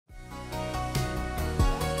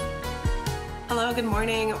Hello, good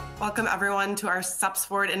morning. Welcome everyone to our Steps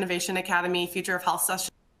Forward Innovation Academy Future of Health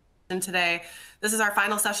session today. This is our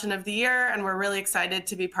final session of the year, and we're really excited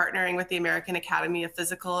to be partnering with the American Academy of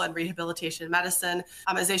Physical and Rehabilitation Medicine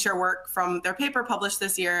as they share work from their paper published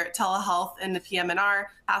this year, Telehealth in the PM&R,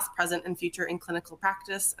 Past, Present, and Future in Clinical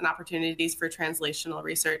Practice and Opportunities for Translational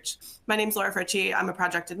Research. My name is Laura Fritchie. I'm a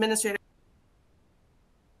project administrator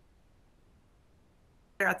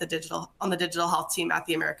at on the digital health team at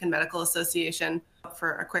the American Medical Association.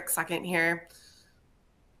 For a quick second here.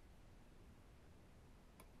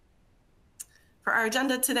 For our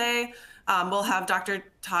agenda today, we'll have Dr.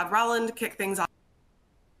 Todd Rowland kick things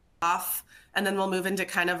off, and then we'll move into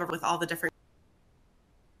kind of with all the different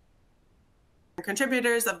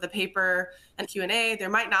contributors of the paper and Q&A. There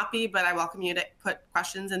might not be, but I welcome you to put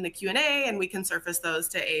questions in the Q&A, and we can surface those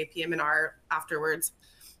to AAPM&R afterwards.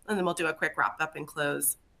 And then we'll do a quick wrap up and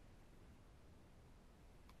close.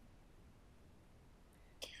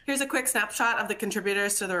 Here's a quick snapshot of the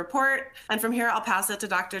contributors to the report. And from here, I'll pass it to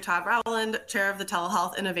Dr. Todd Rowland, chair of the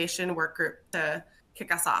Telehealth Innovation Work Group, to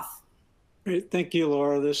kick us off. Great. Thank you,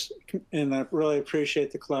 Laura. And I really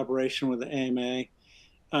appreciate the collaboration with the AMA.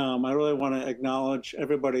 I really want to acknowledge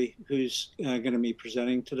everybody who's going to be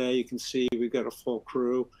presenting today. You can see we've got a full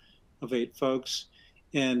crew of 8 folks,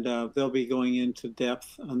 and they'll be going into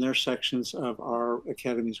depth on their sections of our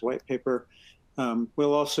Academy's white paper.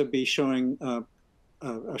 We'll also be showing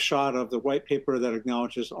a shot of the white paper that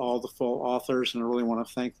acknowledges all the full authors, and I really want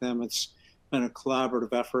to thank them. It's been a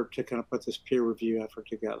collaborative effort to kind of put this peer review effort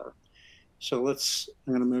together. So I'm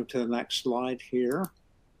going to move to the next slide here.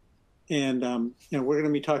 And we're going to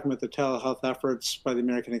be talking about the telehealth efforts by the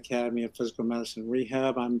American Academy of Physical Medicine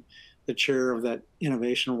Rehab. I'm the chair of that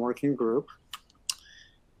innovation working group.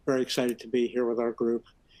 Very excited to be here with our group.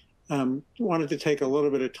 Wanted to take a little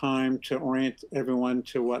bit of time to orient everyone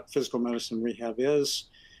to what physical medicine rehab is.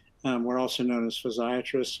 We're also known as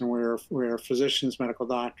physiatrists, and we're physicians, medical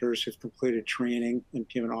doctors who've completed training in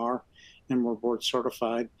PM&R, and we're board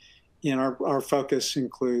certified. And our focus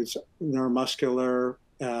includes neuromuscular,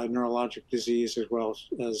 neurologic disease, as well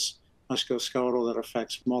as musculoskeletal that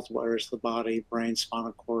affects multiple areas of the body, brain,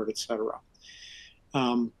 spinal cord, et cetera.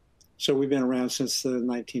 So we've been around since the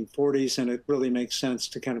 1940s, and it really makes sense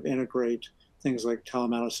to kind of integrate things like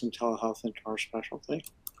telemedicine, telehealth into our specialty.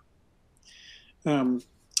 The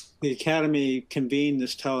Academy convened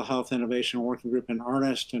this telehealth innovation working group in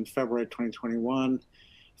earnest in February 2021,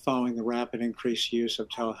 following the rapid increased use of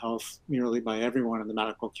telehealth nearly by everyone in the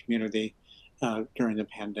medical community during the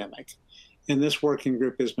pandemic. And this working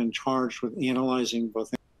group has been charged with analyzing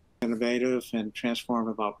both innovative and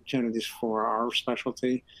transformative opportunities for our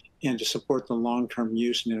specialty, and to support the long-term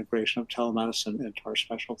use and integration of telemedicine into our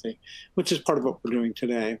specialty, which is part of what we're doing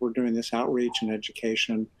today. We're doing this outreach and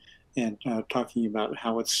education and talking about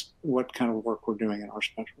what kind of work we're doing in our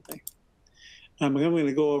specialty. I'm going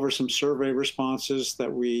to go over some survey responses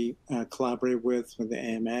that we collaborate with the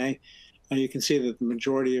AMA. You can see that the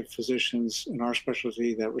majority of physicians in our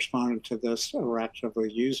specialty that responded to this are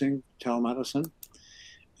actively using telemedicine.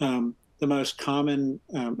 The most common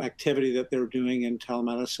activity that they're doing in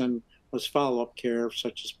telemedicine was follow-up care,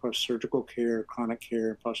 such as post-surgical care, chronic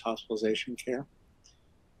care, post-hospitalization care.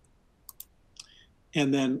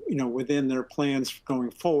 And then, within their plans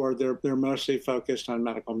going forward, they're mostly focused on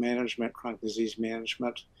medical management, chronic disease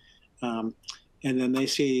management. And then they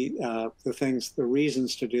see the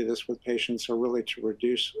reasons to do this with patients are really to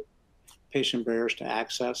reduce patient barriers to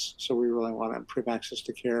access. So we really want to improve access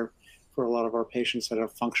to care for a lot of our patients that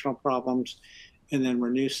have functional problems, and then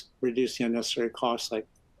reduce the unnecessary costs like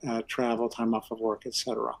travel, time off of work, et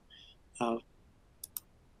cetera.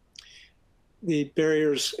 The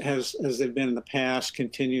barriers, as they've been in the past,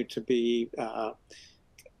 continue to be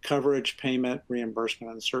coverage, payment,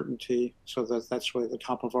 reimbursement, uncertainty. So that's really the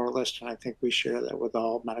top of our list, and I think we share that with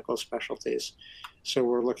all medical specialties. So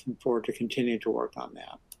we're looking forward to continue to work on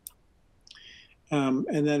that.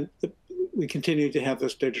 And then we continue to have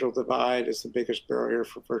this digital divide as the biggest barrier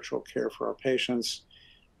for virtual care for our patients,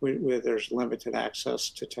 where there's limited access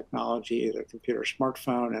to technology, either computer or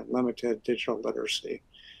smartphone, and limited digital literacy.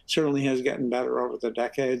 Certainly has gotten better over the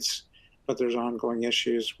decades, but there's ongoing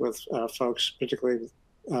issues with folks, particularly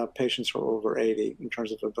patients who are over 80, in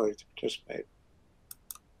terms of ability to participate.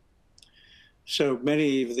 So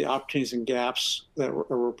many of the opportunities and gaps that are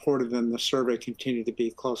reported in the survey continue to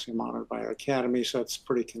be closely monitored by our Academy, so it's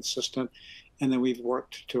pretty consistent. And then we've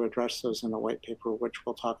worked to address those in the white paper, which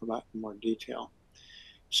we'll talk about in more detail.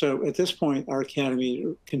 So at this point, our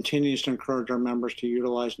Academy continues to encourage our members to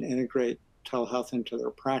utilize and integrate telehealth into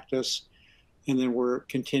their practice. And then we're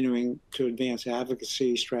continuing to advance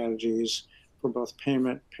advocacy strategies for both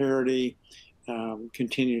payment parity,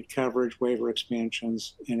 continued coverage, waiver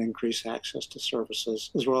expansions, and increased access to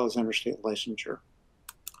services, as well as interstate licensure.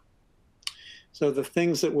 So the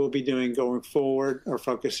things that we'll be doing going forward are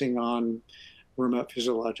focusing on remote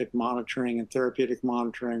physiologic monitoring and therapeutic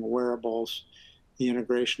monitoring, wearables, the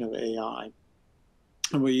integration of AI.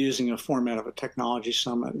 And we're using a format of a technology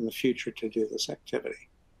summit in the future to do this activity.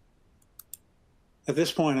 At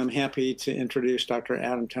this point, I'm happy to introduce Dr.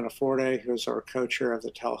 Adam Tenaforte, who is our co-chair of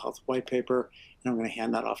the Telehealth White Paper, and I'm going to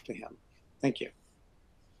hand that off to him. Thank you.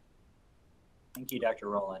 Thank you, Dr.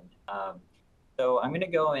 Rowland. So I'm going to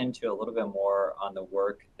go into a little bit more on the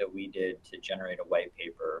work that we did to generate a white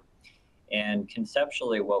paper. And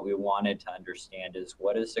conceptually, what we wanted to understand is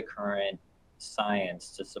what is the current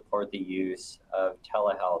science to support the use of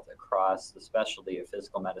telehealth across the specialty of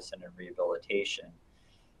physical medicine and rehabilitation.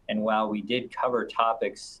 And while we did cover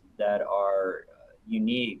topics that are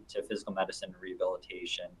unique to physical medicine and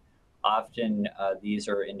rehabilitation, often these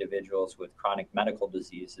are individuals with chronic medical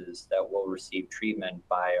diseases that will receive treatment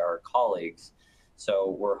by our colleagues.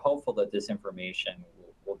 So we're hopeful that this information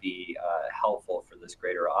will be helpful for this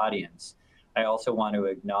greater audience. I also want to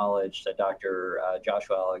acknowledge that Dr.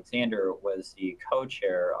 Joshua Alexander was the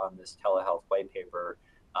co-chair on this telehealth white paper.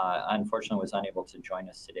 Unfortunately was unable to join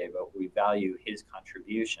us today, but we value his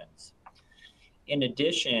contributions. In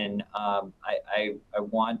addition, I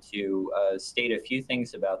want to state a few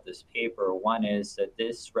things about this paper. One is that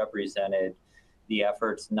this represented the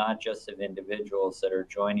efforts not just of individuals that are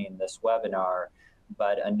joining this webinar,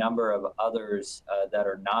 but a number of others that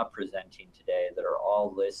are not presenting today that are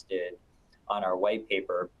all listed on our white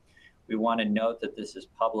paper. We want to note that this is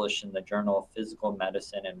published in the Journal of Physical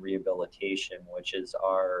Medicine and Rehabilitation, which is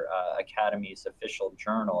our Academy's official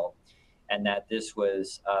journal, and that this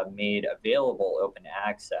was made available open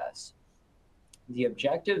access. The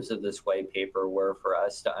objectives of this white paper were for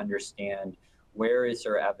us to understand where is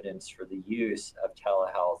there evidence for the use of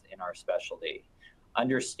telehealth in our specialty,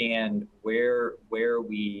 understand where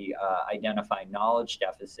we identify knowledge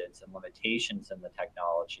deficits and limitations in the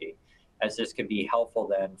technology, as this could be helpful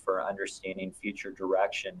then for understanding future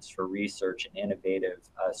directions for research and innovative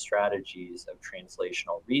strategies of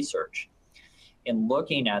translational research. In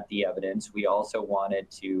looking at the evidence, we also wanted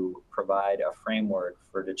to provide a framework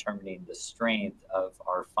for determining the strength of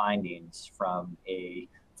our findings from a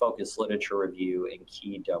focused literature review in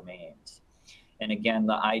key domains. And again,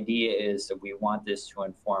 the idea is that we want this to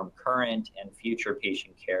inform current and future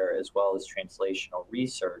patient care as well as translational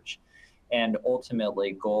research, and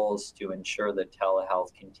ultimately goals to ensure that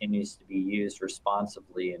telehealth continues to be used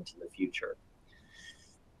responsibly into the future.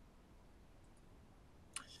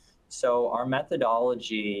 So our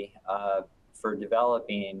methodology for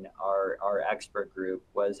developing our expert group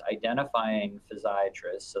was identifying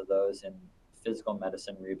physiatrists, so those in physical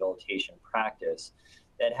medicine rehabilitation practice,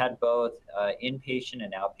 that had both inpatient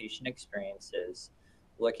and outpatient experiences,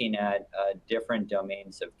 looking at different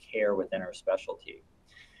domains of care within our specialty.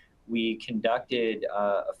 We conducted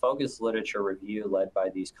a focused literature review led by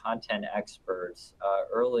these content experts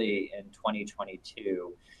early in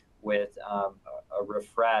 2022, with a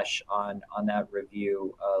refresh on that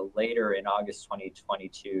review later in August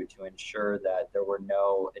 2022 to ensure that there were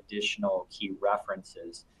no additional key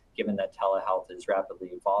references, given that telehealth is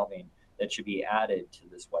rapidly evolving, that should be added to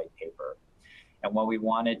this white paper. And what we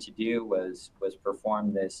wanted to do was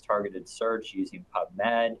perform this targeted search using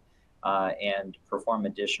PubMed and perform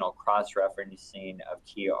additional cross-referencing of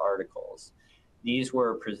key articles. These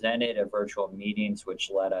were presented at virtual meetings, which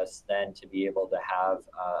led us then to be able to have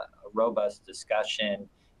a robust discussion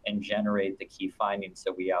and generate the key findings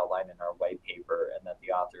that we outlined in our white paper and that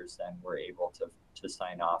the authors then were able to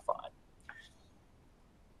sign off on.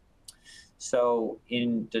 So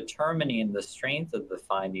in determining the strength of the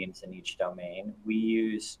findings in each domain, we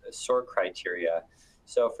use SORT criteria.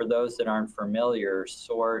 So for those that aren't familiar,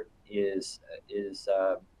 SORT is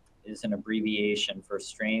an abbreviation for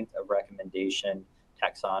Strength of Recommendation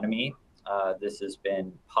Taxonomy. This has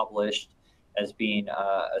been published as being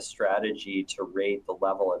a strategy to rate the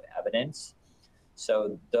level of evidence.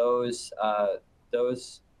 So those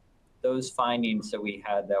findings that we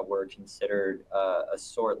had that were considered a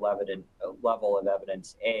SORT level of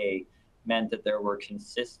evidence A meant that there were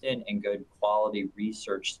consistent and good quality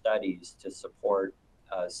research studies to support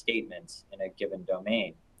statements in a given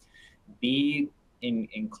domain. B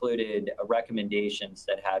included recommendations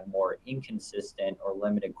that had more inconsistent or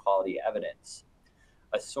limited quality evidence.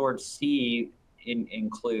 A SORT C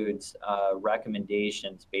includes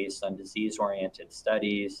recommendations based on disease-oriented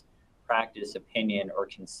studies, practice, opinion, or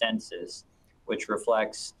consensus, which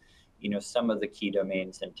reflects some of the key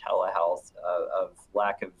domains in telehealth of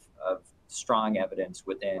lack of strong evidence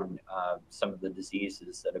within some of the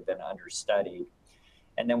diseases that have been understudied.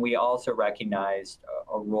 And then we also recognized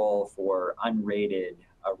a role for unrated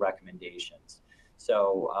recommendations.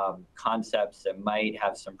 So concepts that might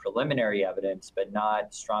have some preliminary evidence, but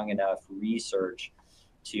not strong enough research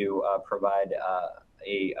to provide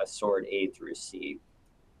a sort A through C.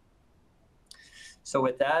 So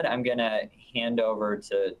with that, I'm going to hand over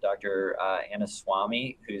to Dr.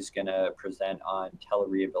 Anaswamy, who's going to present on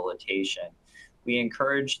telerehabilitation. We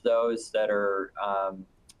encourage those that are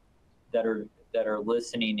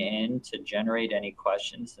listening in to generate any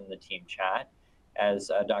questions in the team chat,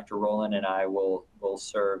 as Dr. Rowland and I will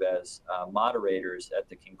serve as moderators at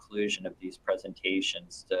the conclusion of these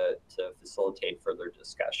presentations to facilitate further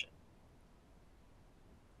discussion.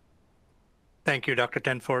 Thank you, Dr.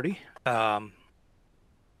 1040.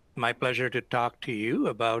 My pleasure to talk to you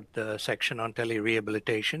about the section on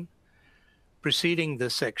telerehabilitation. Preceding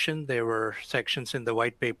this section, there were sections in the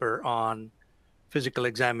white paper on physical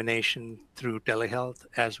examination through telehealth,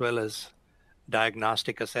 as well as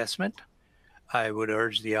diagnostic assessment. I would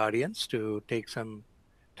urge the audience to take some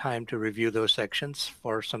time to review those sections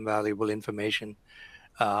for some valuable information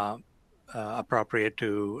appropriate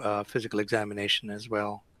to physical examination as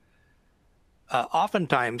well.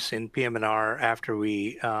 Oftentimes in PM&R, after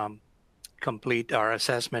we complete our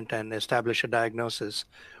assessment and establish a diagnosis,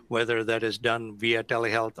 whether that is done via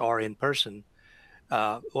telehealth or in person,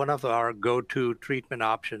 one of our go-to treatment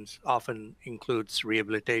options often includes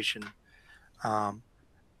rehabilitation. Our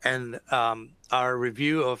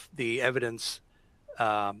review of the evidence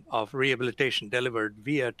of rehabilitation delivered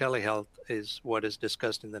via telehealth is what is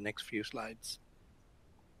discussed in the next few slides.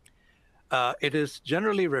 It is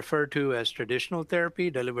generally referred to as traditional therapy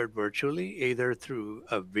delivered virtually, either through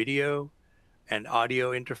a video and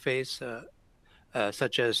audio interface,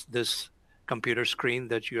 such as this computer screen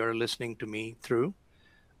that you are listening to me through,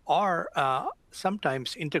 or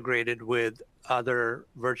sometimes integrated with other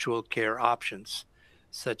virtual care options,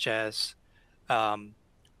 such as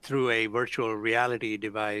through a virtual reality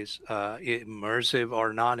device, immersive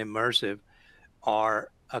or non-immersive,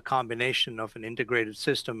 or a combination of an integrated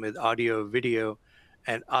system with audio, video,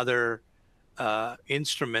 and other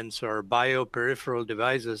instruments or bioperipheral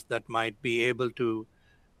devices that might be able to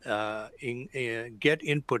get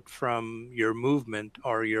input from your movement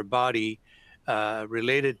or your body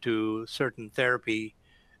related to certain therapy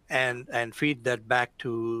and feed that back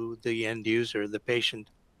to the end user, the patient,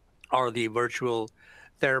 or the virtual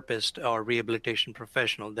therapist or rehabilitation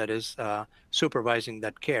professional that is supervising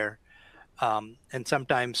that care. And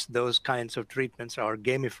sometimes those kinds of treatments are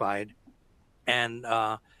gamified, and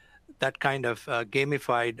that kind of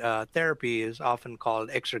gamified therapy is often called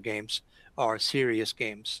exergames or serious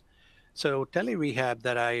games. So telerehab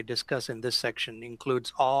that I discuss in this section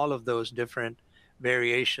includes all of those different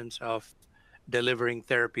variations of delivering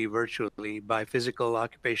therapy virtually by physical,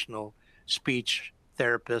 occupational, speech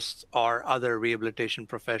therapists, or other rehabilitation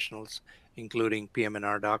professionals, including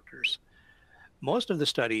PM&R doctors. Most of the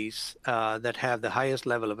studies that have the highest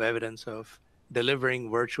level of evidence of delivering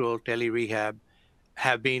virtual telerehab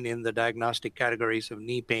have been in the diagnostic categories of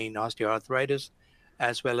knee pain, osteoarthritis,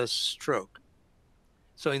 as well as stroke.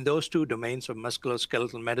 So in those two domains of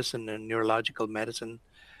musculoskeletal medicine and neurological medicine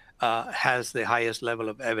has the highest level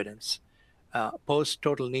of evidence.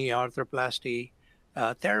 Post-total knee arthroplasty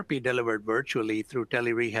therapy delivered virtually through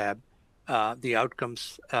telerehab, the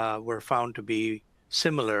outcomes were found to be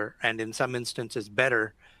similar and in some instances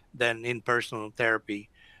better than in-person therapy.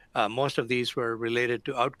 Most of these were related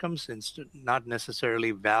to outcomes, not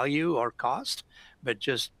necessarily value or cost, but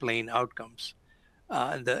just plain outcomes.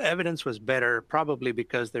 The evidence was better probably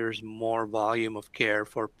because there's more volume of care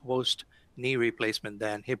for post-knee replacement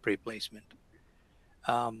than hip replacement.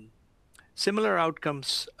 Similar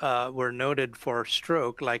outcomes were noted for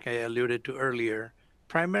stroke, like I alluded to earlier,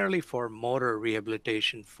 primarily for motor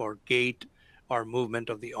rehabilitation for gait or movement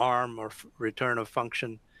of the arm or return of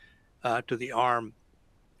function to the arm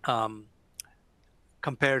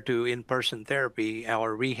compared to in-person therapy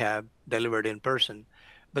or rehab delivered in person.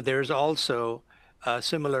 But there's also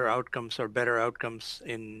similar outcomes or better outcomes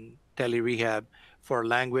in telerehab for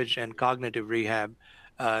language and cognitive rehab,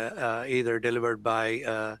 either delivered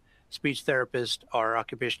by speech therapist or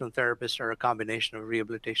occupational therapist or a combination of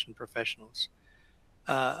rehabilitation professionals.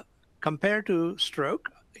 Compared to stroke,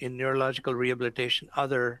 in neurological rehabilitation,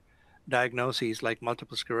 other diagnoses like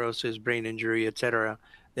multiple sclerosis, brain injury, etc.,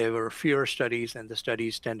 there were fewer studies and the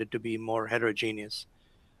studies tended to be more heterogeneous.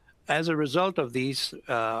 As a result of these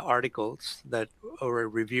articles that were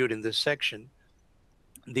reviewed in this section,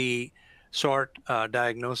 The SORT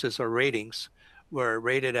diagnosis or ratings were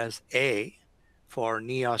rated as A for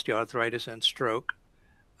knee osteoarthritis and stroke,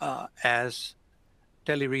 as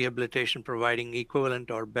telerehabilitation providing equivalent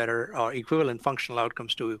or better or equivalent functional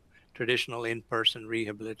outcomes to traditional in-person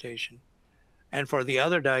rehabilitation. And for the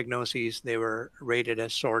other diagnoses, they were rated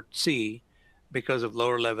as SORT C because of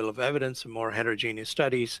lower level of evidence, more heterogeneous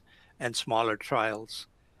studies, and smaller trials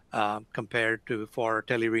compared to for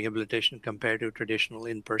telerehabilitation compared to traditional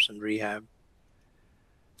in-person rehab.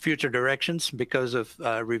 Future directions, because of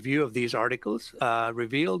review of these articles,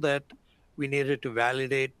 revealed that we needed to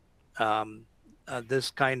validate this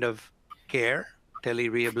kind of care,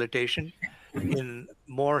 telerehabilitation, in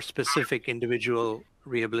more specific individual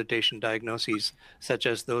rehabilitation diagnoses, such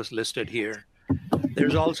as those listed here.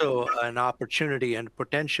 There's also an opportunity and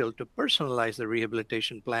potential to personalize the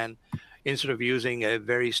rehabilitation plan instead of using a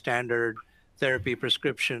very standard therapy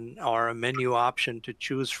prescription or a menu option to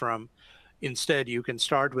choose from. Instead, you can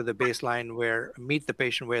start with a baseline where meet the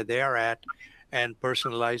patient where they are at and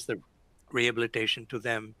personalize the rehabilitation to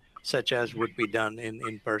them, such as would be done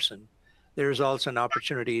in person. There is also an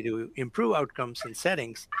opportunity to improve outcomes in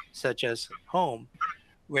settings such as home,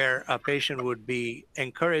 where a patient would be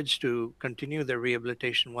encouraged to continue their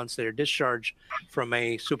rehabilitation once they're discharged from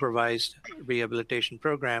a supervised rehabilitation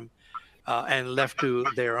program and left to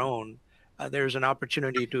their own. There's an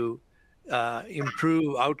opportunity to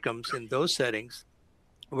improve outcomes in those settings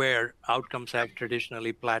where outcomes have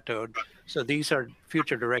traditionally plateaued. So these are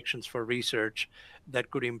future directions for research that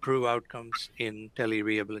could improve outcomes in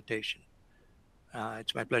telerehabilitation.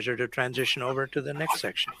 It's my pleasure to transition over to the next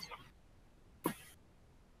section.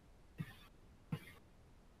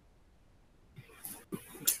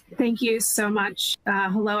 Thank you so much.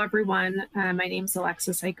 Hello, everyone. My name is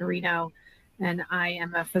Alexis Icarino, and I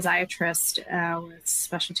am a physiatrist with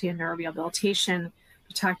specialty in neurorehabilitation.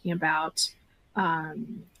 We're talking about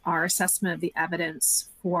our assessment of the evidence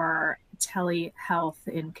for telehealth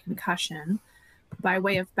in concussion. By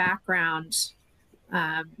way of background,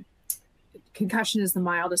 concussion is the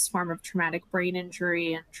mildest form of traumatic brain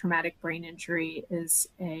injury, and traumatic brain injury is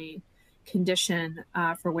a condition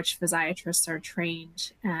for which physiatrists are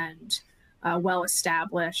trained and well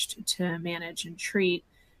established to manage and treat.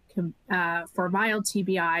 For mild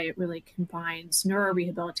TBI, it really combines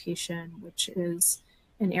neurorehabilitation, which is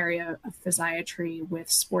an area of physiatry,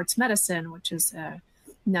 with sports medicine, which is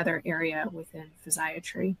another area within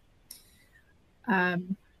physiatry.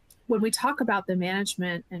 When we talk about the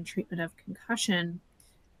management and treatment of concussion,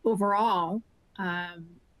 overall,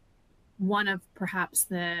 one of perhaps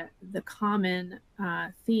the common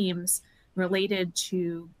themes related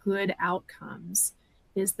to good outcomes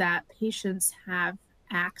is that patients have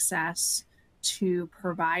access to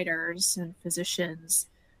providers and physicians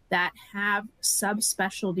that have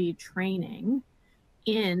subspecialty training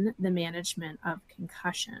in the management of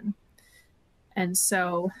concussion. And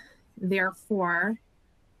so therefore,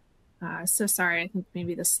 so sorry, I think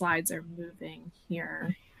maybe the slides are moving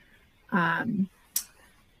here. And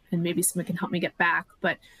maybe someone can help me get back.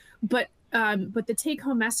 But the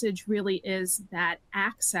take-home message really is that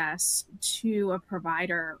access to a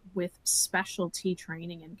provider with specialty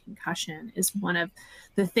training in concussion is one of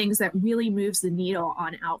the things that really moves the needle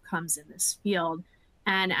on outcomes in this field.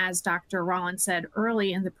 And as Dr. Rollins said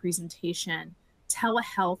early in the presentation,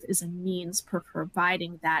 telehealth is a means for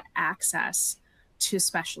providing that access to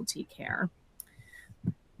specialty care.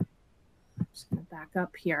 I'm just going to back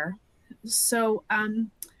up here. So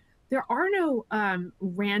there are no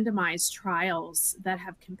randomized trials that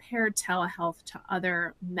have compared telehealth to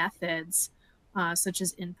other methods, such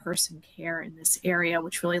as in-person care in this area,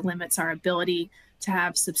 which really limits our ability to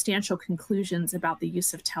have substantial conclusions about the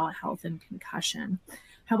use of telehealth in concussion.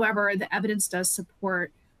 However, the evidence does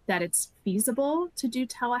support that it's feasible to do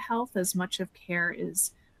telehealth, as much of care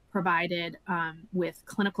is provided with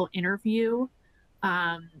clinical interview,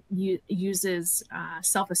 uses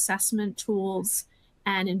self-assessment tools,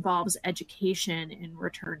 and involves education in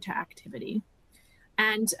return to activity.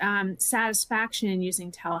 And satisfaction in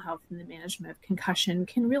using telehealth in the management of concussion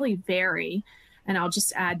can really vary. And I'll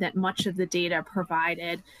just add that much of the data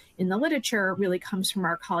provided in the literature really comes from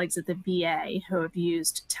our colleagues at the VA, who have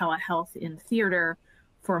used telehealth in theater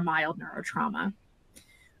for mild neurotrauma.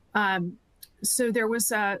 So there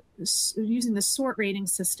was, using the SORT rating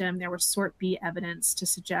system, there was SORT B evidence to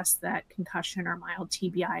suggest that concussion or mild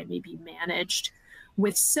TBI may be managed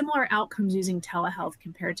with similar outcomes using telehealth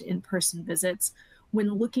compared to in-person visits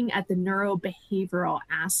when looking at the neurobehavioral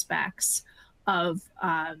aspects of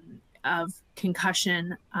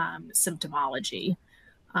concussion symptomology.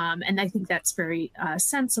 And I think that's very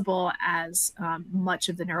sensible, as much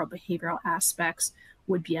of the neurobehavioral aspects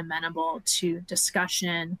would be amenable to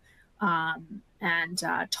discussion and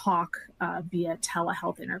talk via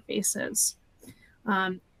telehealth interfaces.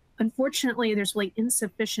 Unfortunately, there's really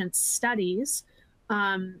insufficient studies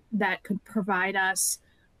that could provide us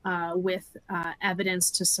with evidence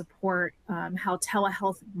to support how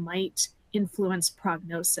telehealth might influence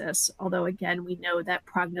prognosis. Although, again, we know that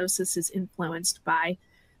prognosis is influenced by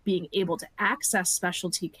being able to access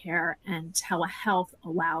specialty care, and telehealth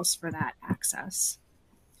allows for that access.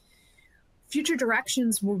 Future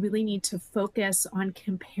directions will really need to focus on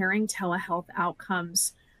comparing telehealth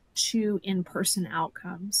outcomes to in-person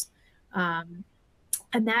outcomes. And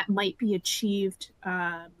that might be achieved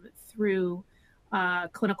through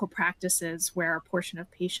clinical practices where a portion of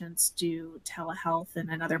patients do telehealth and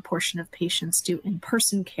another portion of patients do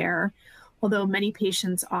in-person care, although many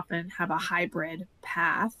patients often have a hybrid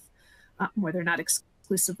path where they're not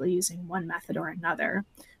exclusively using one method or another.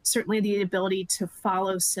 Certainly the ability to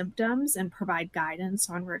follow symptoms and provide guidance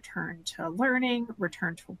on return to learning,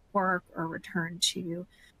 return to work, or return to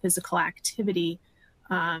physical activity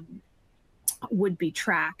would be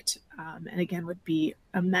tracked and again would be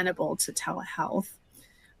amenable to telehealth.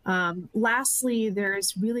 Lastly,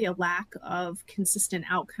 there's really a lack of consistent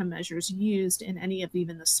outcome measures used in any of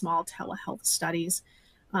even the small telehealth studies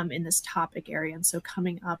in this topic area. And so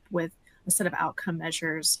coming up with a set of outcome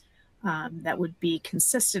measures that would be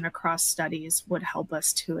consistent across studies would help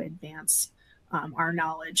us to advance our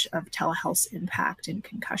knowledge of telehealth's impact in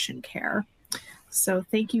concussion care. So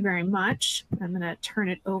thank you very much. I'm going to turn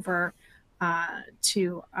it over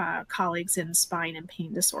to colleagues in spine and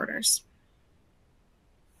pain disorders.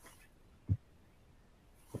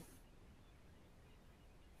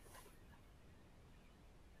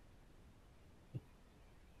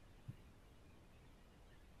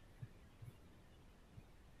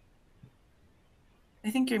 I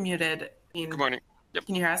think you're muted. Good morning. Yep.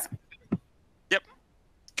 Can you hear us? Yep.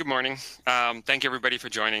 Good morning. Thank you, everybody, for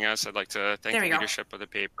joining us. I'd like to thank the leadership of the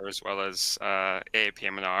paper, as well as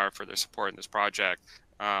AAPM&R, for their support in this project.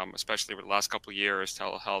 Especially over the last couple of years,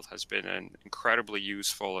 telehealth has been an incredibly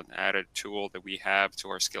useful and added tool that we have to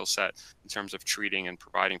our skill set in terms of treating and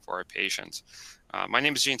providing for our patients. My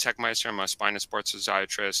name is Gene Techmeister. I'm a spine and sports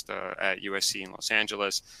physiatrist at USC in Los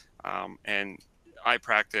Angeles. And I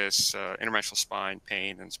practice interventional spine,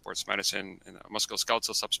 pain, and sports medicine in a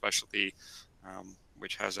musculoskeletal subspecialty,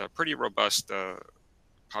 which has a pretty robust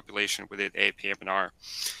population within AAPM&R.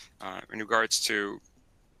 In regards to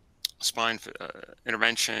spine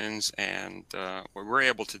interventions and what we're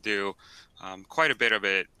able to do, quite a bit of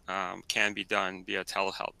it can be done via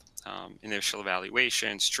telehealth. Initial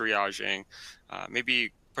evaluations, triaging, may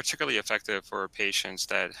be particularly effective for patients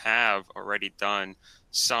that have already done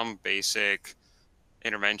some basic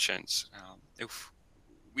interventions. If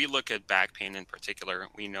we look at back pain in particular,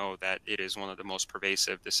 we know that it is one of the most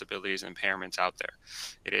pervasive disabilities and impairments out there.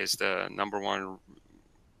 It is the #1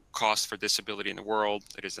 cost for disability in the world.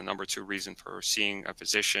 It is the #2 reason for seeing a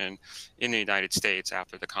physician in the United States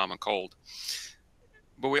after the common cold.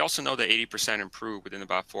 But we also know that 80% improve within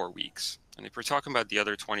about 4 weeks. And if we're talking about the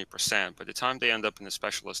other 20%, by the time they end up in the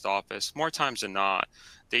specialist office, more times than not,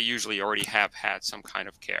 they usually already have had some kind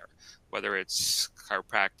of care, whether it's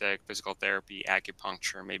chiropractic, physical therapy,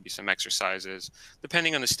 acupuncture, maybe some exercises.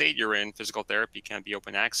 Depending on the state you're in, physical therapy can be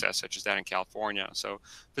open access, such as that in California. So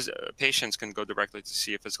patients can go directly to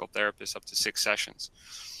see a physical therapist up to 6 sessions.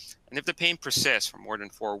 And if the pain persists for more than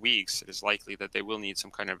 4 weeks, it is likely that they will need some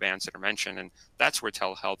kind of advanced intervention. And that's where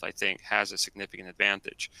telehealth, I think, has a significant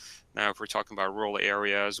advantage. Now, if we're talking about rural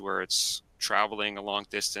areas where it's traveling a long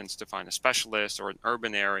distance to find a specialist, or an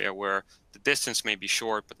urban area where the distance may be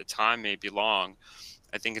short, but the time may be long,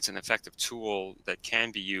 I think it's an effective tool that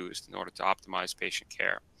can be used in order to optimize patient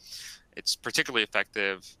care. It's particularly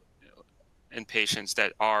effective in patients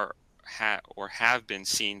that are or have been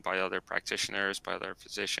seen by other practitioners, by other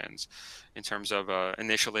physicians, in terms of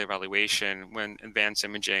initial evaluation when advanced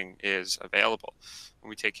imaging is available. When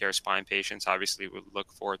we take care of spine patients, obviously we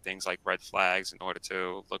look for things like red flags in order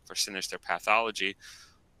to look for sinister pathology.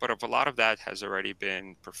 But if a lot of that has already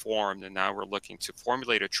been performed, and now we're looking to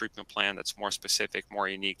formulate a treatment plan that's more specific, more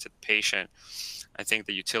unique to the patient, I think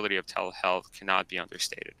the utility of telehealth cannot be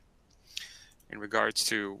understated. In regards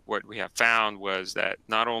to what we have found was that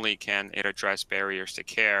not only can it address barriers to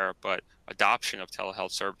care, but adoption of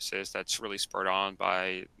telehealth services that's really spurred on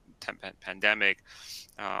by pandemic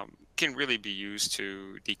can really be used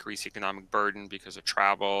to decrease economic burden because of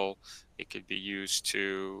travel. It could be used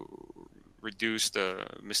to reduce the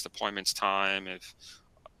missed appointments time if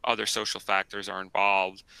other social factors are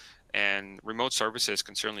involved. And remote services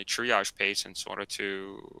can certainly triage patients in order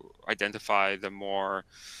to identify the more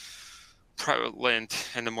prevalent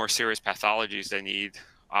and the more serious pathologies that need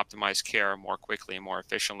optimized care more quickly and more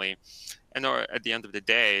efficiently. And at the end of the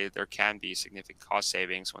day, there can be significant cost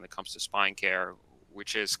savings when it comes to spine care,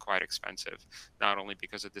 which is quite expensive, not only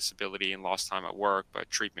because of disability and lost time at work, but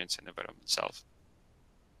treatments in and of itself.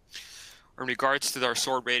 In regards to our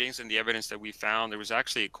SORT ratings and the evidence that we found, there was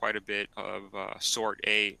actually quite a bit of SORT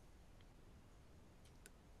A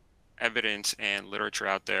evidence and literature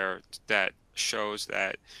out there that shows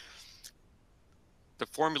that the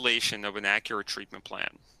formulation of an accurate treatment plan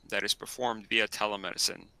that is performed via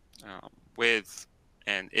telemedicine with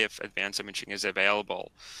and if advanced imaging is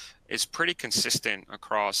available is pretty consistent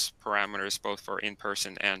across parameters both for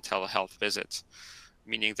in-person and telehealth visits,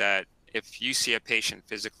 meaning that if you see a patient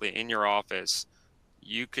physically in your office,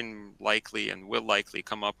 you can likely and will likely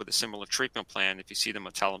come up with a similar treatment plan if you see them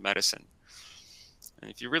with telemedicine.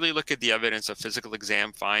 And if you really look at the evidence of physical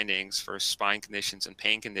exam findings for spine conditions and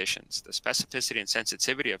pain conditions, the specificity and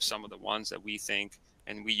sensitivity of some of the ones that we think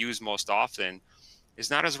and we use most often is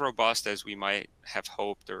not as robust as we might have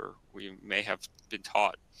hoped or we may have been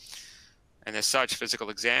taught. And as such, physical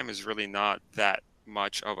exam is really not that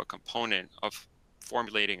much of a component of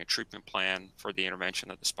formulating a treatment plan for the intervention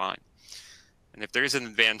of the spine. And if there is an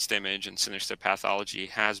advanced image and sinister pathology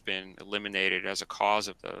has been eliminated as a cause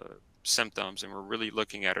of the symptoms, and we're really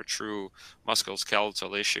looking at a true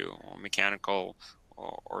musculoskeletal issue or mechanical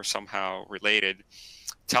or somehow related,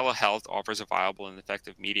 telehealth offers a viable and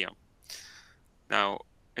effective medium. Now,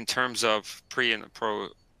 in terms of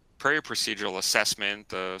pre-procedural assessment,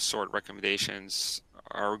 the SORT recommendations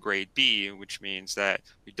are grade B, which means that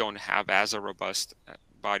we don't have as a robust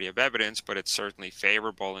body of evidence, but it's certainly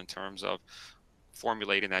favorable in terms of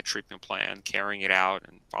formulating that treatment plan, carrying it out,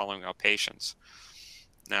 and following up patients.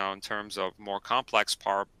 Now, in terms of more complex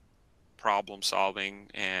problem solving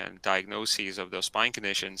and diagnoses of those spine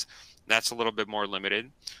conditions, that's a little bit more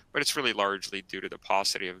limited, but it's really largely due to the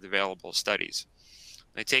paucity of the available studies.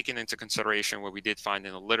 And taking into consideration what we did find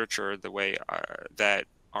in the literature, the way that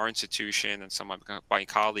our institution and some of my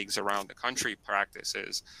colleagues around the country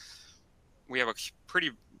practices, we have a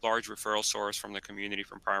pretty large referral source from the community,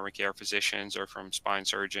 from primary care physicians or from spine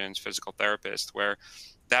surgeons, physical therapists, where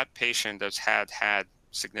that patient that's had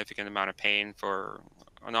significant amount of pain for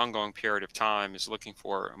an ongoing period of time is looking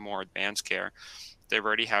for more advanced care. They've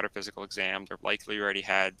already had a physical exam. They've likely already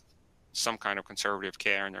had some kind of conservative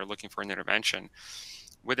care, and they're looking for an intervention.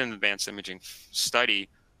 With an advanced imaging study,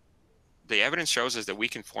 the evidence shows us that we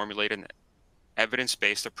can formulate an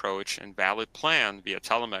evidence-based approach and valid plan via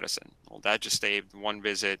telemedicine. Well, that just saved one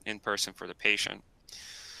visit in person for the patient.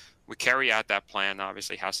 We carry out that plan,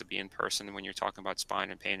 obviously has to be in person when you're talking about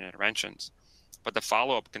spine and pain interventions, but the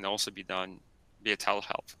follow-up can also be done via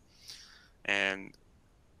telehealth. And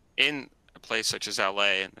in a place such as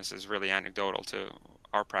LA, and this is really anecdotal to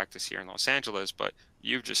our practice here in Los Angeles, but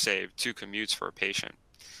you've just saved 2 commutes for a patient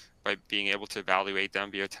by being able to evaluate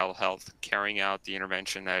them via telehealth, carrying out the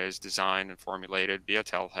intervention that is designed and formulated via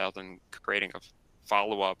telehealth, and creating a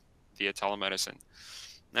follow-up via telemedicine.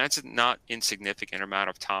 And that's not insignificant amount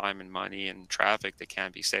of time and money and traffic that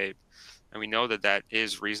can be saved. And we know that that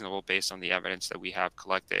is reasonable based on the evidence that we have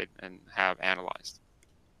collected and have analyzed.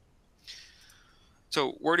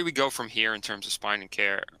 So where do we go from here in terms of spine and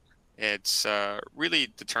care? It's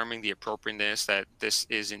really determining the appropriateness that this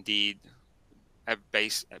is indeed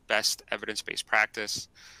best evidence-based practice.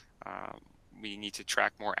 We need to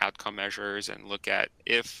track more outcome measures and look at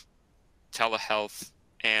if telehealth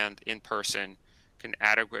and in-person can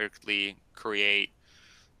adequately create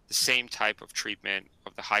the same type of treatment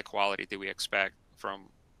of the high quality that we expect from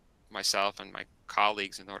myself and my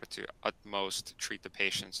colleagues in order to utmost treat the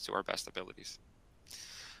patients to our best abilities.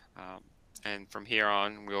 And from here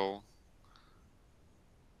on, we'll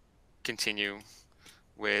continue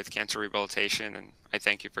with cancer rehabilitation, and I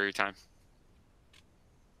thank you for your time.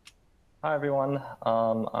 Hi, everyone.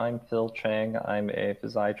 I'm Phil Chang. I'm a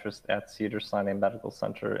physiatrist at Cedars-Sinai Medical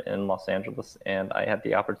Center in Los Angeles, and I had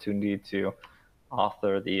the opportunity to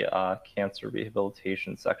author the cancer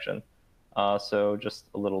rehabilitation section. So just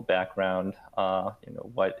a little background,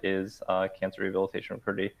 what is cancer rehabilitation?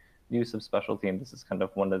 Pretty new subspecialty, and this is kind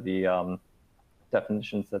of one of the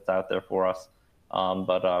definitions that's out there for us.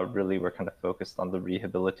 But really, we're kind of focused on the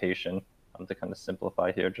rehabilitation. To kind of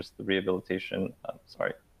simplify here, just the rehabilitation,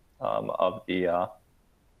 of the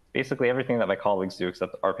basically everything that my colleagues do,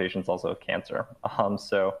 except our patients also have cancer.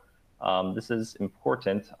 So this is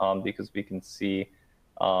important because we can see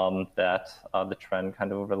that the trend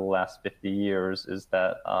kind of over the last 50 years is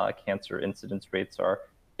that cancer incidence rates are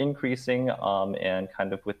increasing, and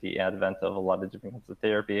kind of with the advent of a lot of different kinds of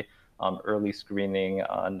therapy, early screening,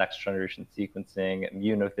 next generation sequencing,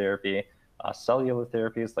 immunotherapy, cellular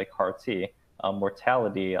therapies like CAR-T,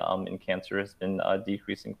 mortality in cancer has been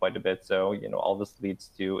decreasing quite a bit. So, all this leads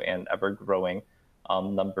to an ever-growing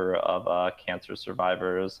number of cancer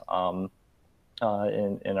survivors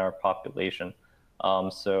in our population.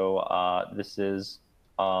 So this is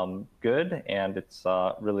good, and it's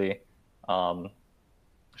really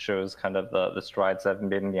shows kind of the strides that have been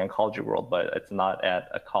made in the oncology world, but it's not at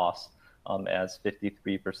a cost, as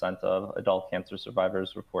 53% of adult cancer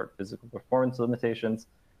survivors report physical performance limitations.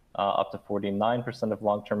 Up to 49% of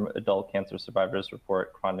long-term adult cancer survivors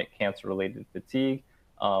report chronic cancer-related fatigue.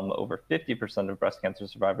 Over 50% of breast cancer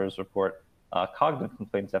survivors report cognitive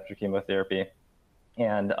complaints after chemotherapy.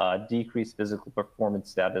 And decreased physical performance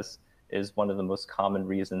status is one of the most common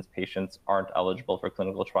reasons patients aren't eligible for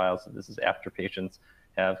clinical trials. So this is after patients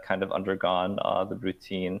have kind of undergone the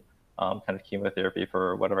routine kind of chemotherapy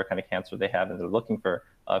for whatever kind of cancer they have, and they're looking for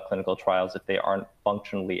clinical trials. If they aren't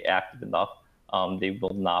functionally active enough, they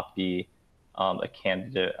will not be a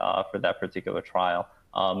candidate for that particular trial.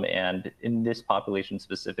 And in this population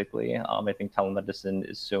specifically, I think telemedicine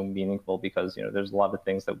is so meaningful because there's a lot of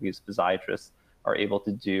things that we as physiatrists are able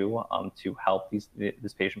to do to help this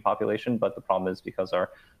patient population. But the problem is because our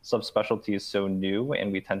subspecialty is so new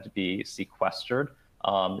and we tend to be sequestered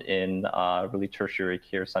in really tertiary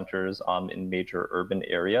care centers in major urban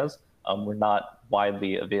areas, we're not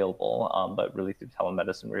widely available, but really through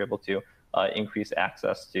telemedicine, we're able to increase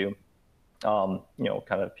access to, kind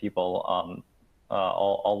of people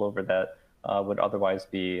all over that would otherwise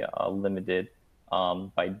be limited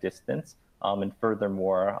by distance. And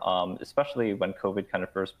furthermore, especially when COVID kind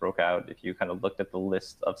of first broke out, if you kind of looked at the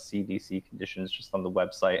list of CDC conditions just on the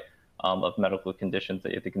website of medical conditions that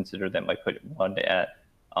you have to consider that might put one at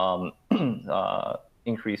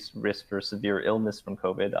increased risk for severe illness from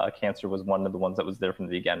COVID, cancer was one of the ones that was there from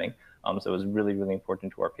the beginning. So it was really, really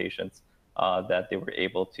important to our patients that they were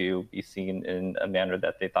able to be seen in a manner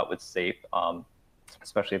that they thought was safe,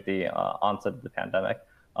 especially at the onset of the pandemic.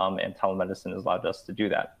 And telemedicine has allowed us to do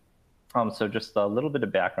that. So just a little bit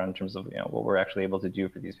of background in terms of what we're actually able to do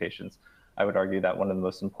for these patients. I would argue that one of the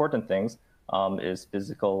most important things is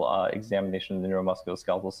physical examination of the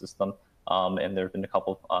neuromusculoskeletal system. And there have been a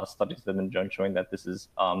couple of studies that have been done showing that this is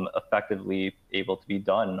effectively able to be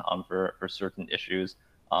done for certain issues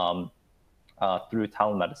through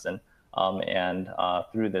telemedicine. And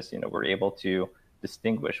through this, we're able to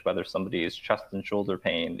distinguish whether somebody's chest and shoulder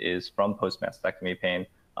pain is from post-mastectomy pain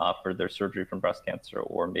for their surgery from breast cancer,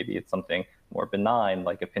 or maybe it's something more benign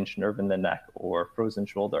like a pinched nerve in the neck or frozen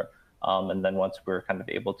shoulder. And then once we're kind of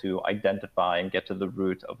able to identify and get to the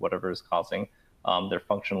root of whatever is causing their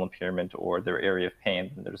functional impairment or their area of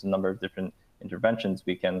pain, and there's a number of different interventions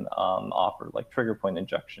we can offer, like trigger point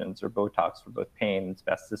injections or Botox for both pain and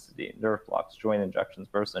spasticity, nerve blocks, joint injections,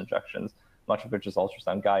 bursa injections, much of which is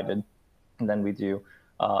ultrasound guided. And then we do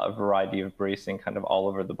a variety of bracing kind of all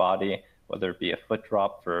over the body, whether it be a foot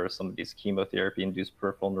drop for somebody's chemotherapy-induced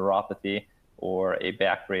peripheral neuropathy, or a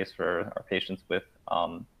back brace for our patients with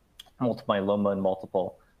multiple myeloma and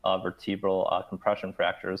multiple vertebral compression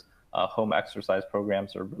fractures. Home exercise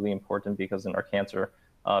programs are really important because in our cancer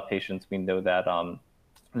patients, we know that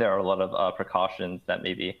there are a lot of precautions that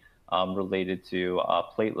may be related to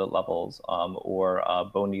platelet levels or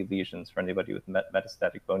bony lesions for anybody with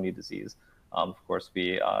metastatic bony disease. Of course,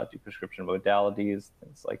 we do prescription modalities,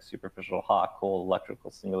 things like superficial hot, cold,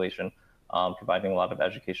 electrical stimulation, providing a lot of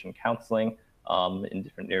education and counseling in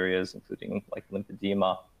different areas, including like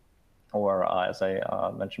lymphedema, or as I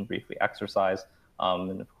mentioned briefly, exercise,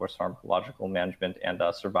 and of course, pharmacological management and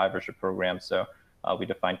survivorship programs. So we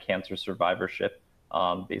define cancer survivorship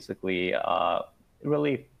basically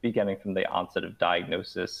really beginning from the onset of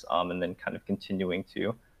diagnosis and then kind of continuing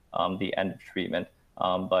to the end of treatment.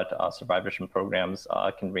 But survivorship programs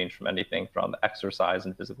can range from anything from exercise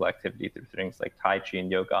and physical activity through things like Tai Chi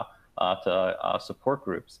and yoga to support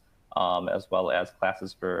groups, as well as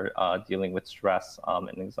classes for dealing with stress and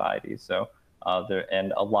anxiety. So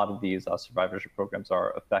and a lot of these survivorship programs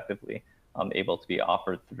are effectively able to be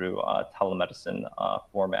offered through telemedicine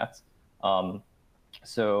formats.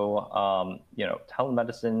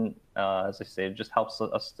 Telemedicine, as I say, just helps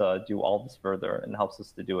us to do all this further and helps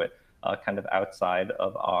us to do it kind of outside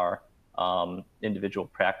of our individual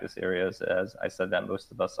practice areas. As I said, that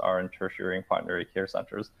most of us are in tertiary and quaternary care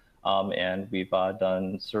centers. And we've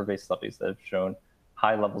done survey studies that have shown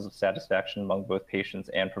high levels of satisfaction among both patients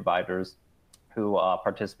and providers who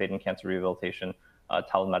participate in cancer rehabilitation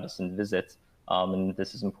telemedicine visits. And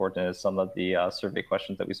this is important as some of the survey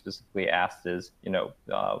questions that we specifically asked is,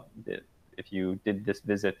 if you did this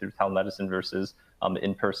visit through telemedicine versus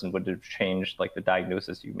in person, would it have changed like the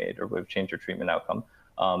diagnosis you made, or would it have changed your treatment outcome?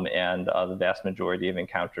 And the vast majority of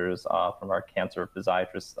encounters from our cancer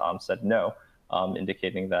physiatrists said no,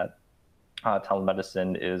 indicating that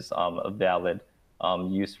telemedicine is a valid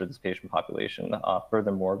use for this patient population.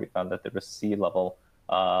 Furthermore, we found that there was C-level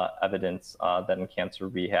evidence that in cancer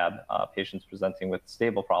rehab, patients presenting with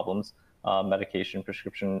stable problems, medication,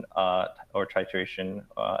 prescription, or titration,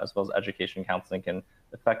 as well as education counseling can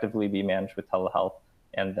effectively be managed with telehealth,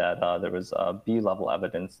 and that there was B-level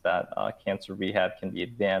evidence that cancer rehab can be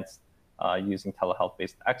advanced using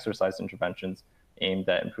telehealth-based exercise interventions aimed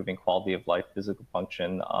at improving quality of life, physical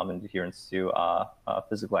function, and adherence to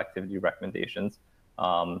physical activity recommendations,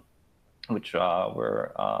 which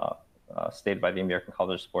were stated by the American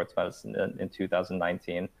College of Sports Medicine in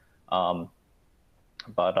 2019.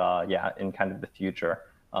 Yeah, in kind of the future,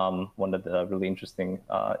 one of the really interesting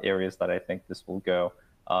areas that I think this will go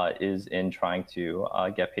is in trying to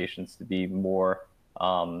get patients to be more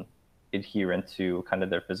adherent to kind of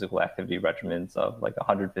their physical activity regimens of like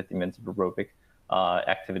 150 minutes of aerobic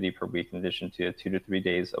activity per week, in addition to 2 to 3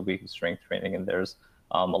 days a week of strength training. And there's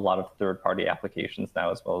a lot of third-party applications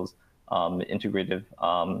now, as well as integrative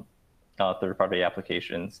third-party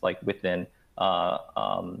applications like within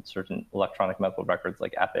certain electronic medical records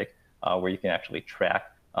like Epic, where you can actually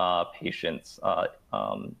track patients,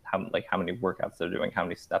 how many workouts they're doing, how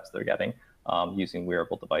many steps they're getting using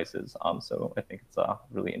wearable devices. So I think it's a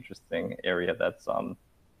really interesting area that's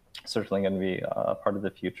certainly going to be part of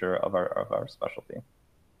the future of our specialty.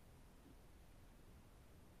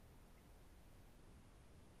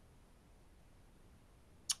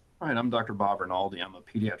 All right, I'm Dr. Bob Rinaldi. I'm a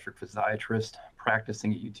pediatric physiatrist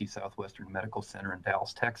practicing at UT Southwestern Medical Center in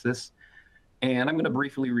Dallas, Texas. And I'm going to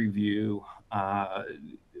briefly review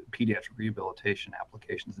pediatric rehabilitation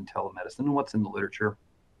applications in telemedicine and what's in the literature.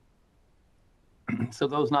 So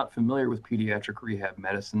those not familiar with pediatric rehab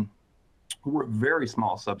medicine, we're a very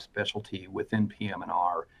small subspecialty within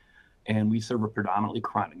PM&R, and we serve a predominantly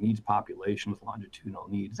chronic needs population with longitudinal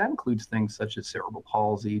needs. That includes things such as cerebral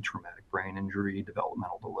palsy, traumatic brain injury,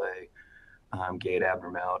 developmental delay, gait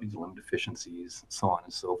abnormalities, limb deficiencies, so on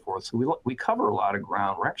and so forth. So we cover a lot of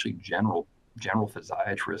ground. We're actually general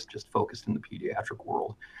physiatrists just focused in the pediatric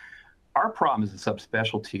world. Our problem as a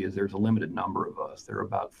subspecialty is there's a limited number of us. There are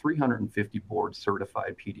about 350 board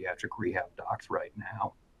certified pediatric rehab docs right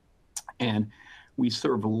now. And we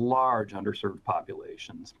serve large underserved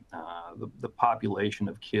populations. The population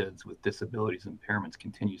of kids with disabilities and impairments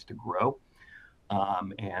continues to grow,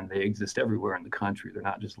 and they exist everywhere in the country. They're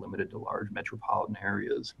not just limited to large metropolitan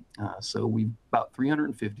areas. So we've about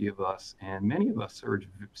 350 of us, and many of us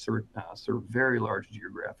serve very large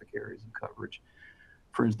geographic areas of coverage.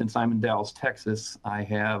 For instance, I'm in Dallas, Texas. I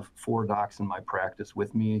have 4 docs in my practice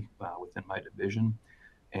with me within my division.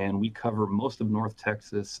 And we cover most of North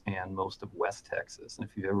Texas and most of West Texas. And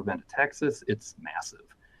if you've ever been to Texas, it's massive.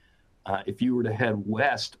 If you were to head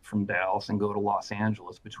west from Dallas and go to Los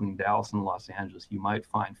Angeles, between Dallas and Los Angeles, you might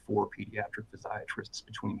find 4 pediatric physiatrists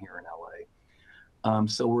between here and LA.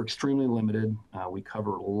 So we're extremely limited. We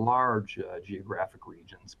cover large geographic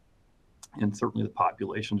regions, and certainly the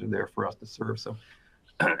populations are there for us to serve. So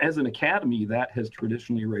as an academy, that has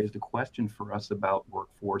traditionally raised a question for us about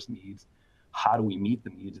workforce needs. How do we meet the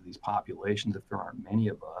needs of these populations if there aren't many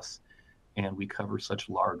of us and we cover such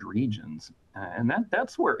large regions? And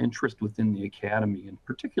that's where interest within the academy, and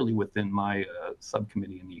particularly within my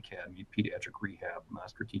subcommittee in the academy, Pediatric Rehab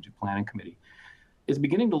Strategic Planning Committee, is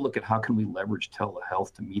beginning to look at how can we leverage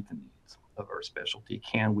telehealth to meet the needs of our specialty.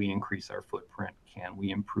 Can we increase our footprint? Can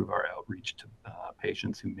we improve our outreach to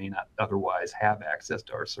patients who may not otherwise have access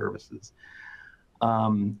to our services?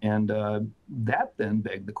 That then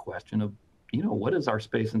begged the question of, what is our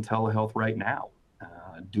space in telehealth right now?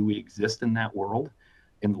 Do we exist in that world,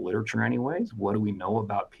 in the literature anyways? What do we know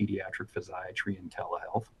about pediatric physiatry and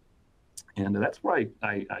telehealth? And that's why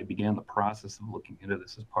I began the process of looking into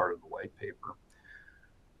this as part of the white paper.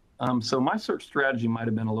 So my search strategy might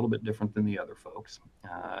have been a little bit different than the other folks.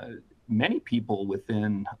 Many people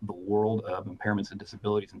within the world of impairments and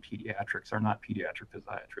disabilities in pediatrics are not pediatric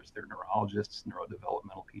physiatrists. They're neurologists,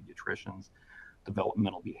 neurodevelopmental pediatricians,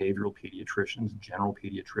 developmental behavioral pediatricians, general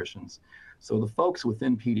pediatricians. So the folks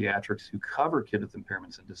within pediatrics who cover kids with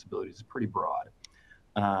impairments and disabilities is pretty broad.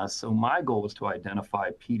 So my goal was to identify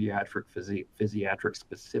pediatric physiatric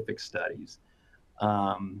specific studies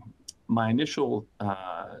My initial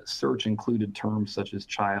search included terms such as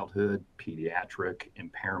childhood, pediatric,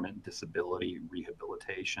 impairment, disability,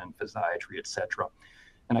 rehabilitation, physiatry, etc.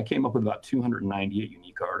 And I came up with about 298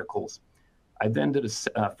 unique articles. I then did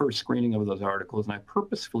a first screening of those articles, and I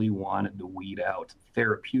purposefully wanted to weed out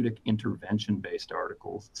therapeutic intervention-based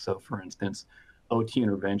articles. So for instance, OT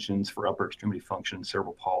interventions for upper extremity function and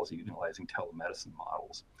cerebral palsy utilizing telemedicine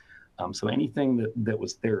models. So anything that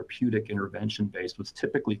was therapeutic intervention-based was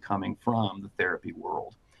typically coming from the therapy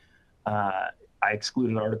world. I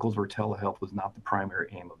excluded articles where telehealth was not the primary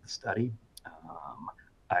aim of the study.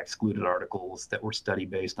 I excluded articles that were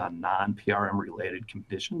study-based on non-PRM related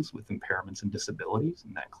conditions with impairments and disabilities,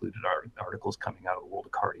 and that included articles coming out of the world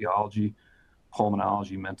of cardiology,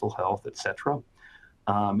 pulmonology, mental health, etc.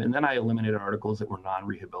 And then I eliminated articles that were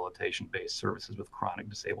non-rehabilitation based services with chronic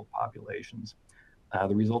disabled populations.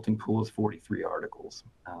 The resulting pool is 43 articles.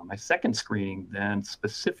 My second screening then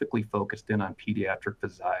specifically focused in on pediatric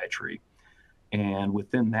physiatry. And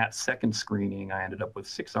within that second screening, I ended up with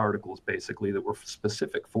 6 articles basically that were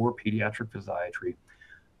specific for pediatric physiatry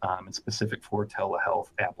and specific for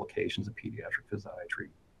telehealth applications of pediatric physiatry.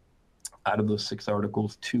 Out of those 6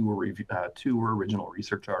 articles, 2 were original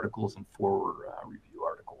research articles and 4 were review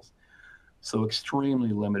articles. So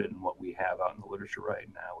extremely limited in what we have out in the literature right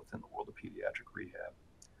now within the world of pediatric rehab.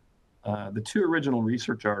 The 2 original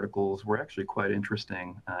research articles were actually quite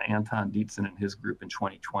interesting. Anton Dietzen and his group in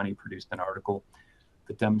 2020 produced an article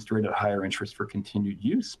that demonstrated a higher interest for continued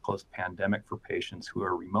use post-pandemic for patients who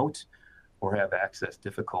are remote or have access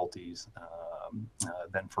difficulties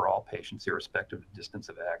than for all patients, irrespective of distance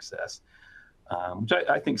of access, which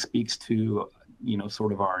I think speaks to,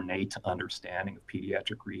 sort of our innate understanding of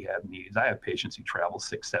pediatric rehab needs. I have patients who travel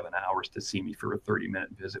 6-7 hours to see me for a 30-minute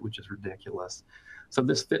visit, which is ridiculous. So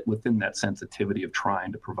this fit within that sensitivity of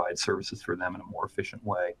trying to provide services for them in a more efficient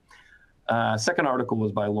way. Second article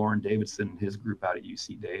was by Lauren Davidson and his group out at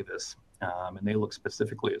UC Davis, and they looked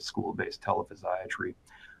specifically at school-based telephysiatry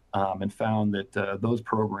and found that those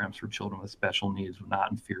programs for children with special needs were not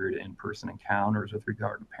inferior to in-person encounters with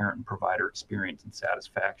regard to parent and provider experience and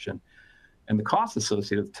satisfaction. And the costs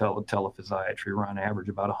associated with telephysiatry were on average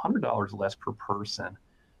about $100 less per person,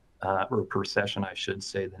 or per session, I should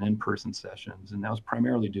say, than in-person sessions. And that was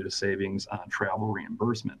primarily due to savings on travel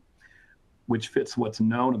reimbursement, which fits what's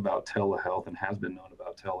known about telehealth and has been known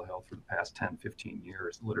about telehealth for the past 10, 15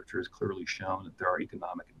 years. The literature has clearly shown that there are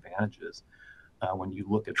economic advantages. When you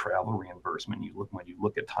look at travel reimbursement, when you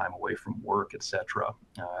look at time away from work, et cetera,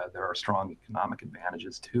 there are strong economic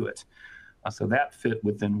advantages to it. So that fit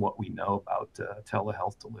within what we know about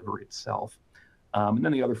telehealth delivery itself. And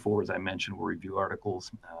then the other 4, as I mentioned, were review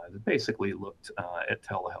articles that basically looked at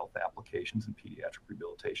telehealth applications in pediatric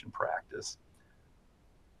rehabilitation practice.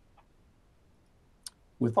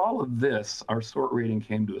 With all of this, our sort rating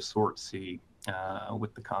came to a sort C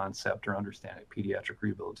with the concept or understanding pediatric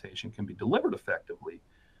rehabilitation can be delivered effectively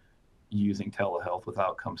using telehealth with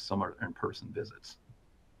outcomes similar to in-person visits.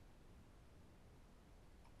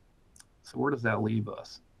 So where does that leave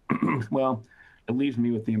us? Well, it leaves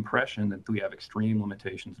me with the impression that we have extreme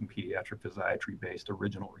limitations in pediatric physiatry-based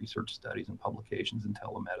original research studies and publications in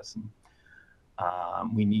telemedicine.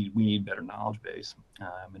 We need better knowledge base.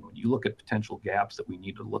 And when you look at potential gaps that we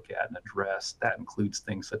need to look at and address, that includes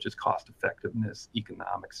things such as cost effectiveness,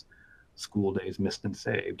 economics, school days missed and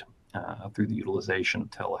saved through the utilization of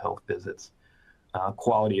telehealth visits,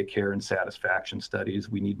 quality of care and satisfaction studies.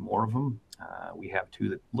 We need more of them. We have 2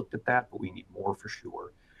 that looked at that, but we need more for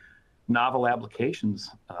sure. Novel applications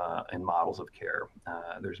and models of care.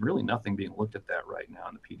 There's really nothing being looked at that right now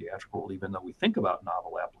in the pediatric world, even though we think about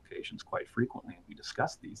novel applications quite frequently and we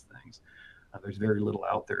discuss these things. There's very little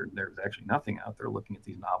out there. There's actually nothing out there looking at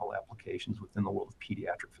these novel applications within the world of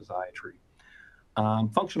pediatric physiatry.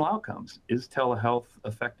 Functional outcomes. Is telehealth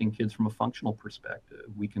affecting kids from a functional perspective?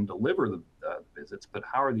 We can deliver the visits, but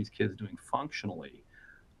how are these kids doing functionally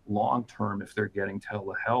long-term if they're getting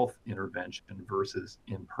telehealth intervention versus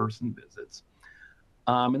in-person visits?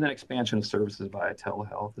 And then expansion of services via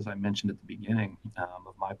telehealth. As I mentioned at the beginning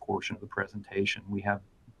of my portion of the presentation, we have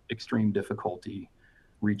extreme difficulty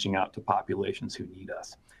reaching out to populations who need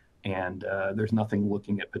us. And there's nothing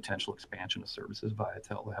looking at potential expansion of services via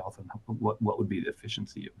telehealth and what would be the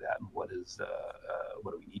efficiency of that and what do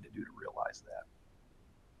we need to do to realize that.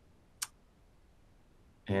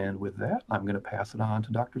 And with that, I'm going to pass it on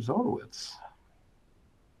to Dr. Zorowitz.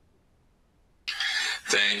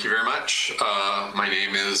 Thank you very much. My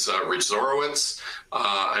name is Rich Zorowitz.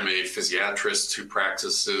 I'm a physiatrist who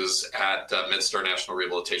practices at MedStar National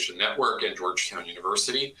Rehabilitation Network and Georgetown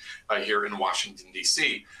University here in Washington,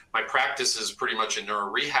 D.C. My practice is pretty much in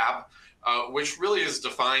neurorehab, which really is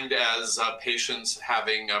defined as patients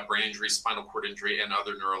having brain injury, spinal cord injury, and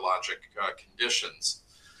other neurologic conditions.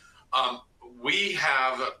 We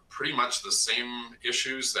have pretty much the same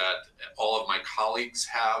issues that all of my colleagues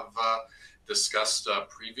have discussed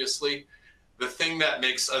previously. The thing that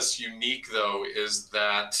makes us unique, though, is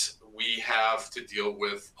that we have to deal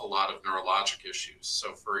with a lot of neurologic issues.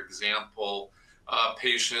 So, for example,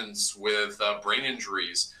 patients with brain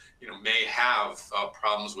injuries, may have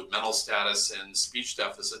problems with mental status and speech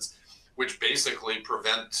deficits, which basically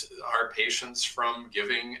prevent our patients from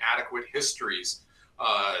giving adequate histories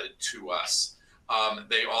to us.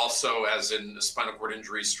 They also, as in spinal cord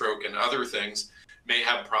injury, stroke, and other things, may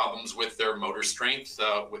have problems with their motor strength,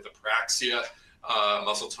 with apraxia,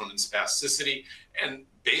 muscle tone and spasticity, and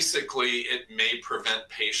basically it may prevent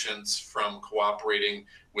patients from cooperating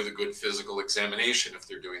with a good physical examination if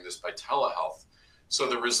they're doing this by telehealth. So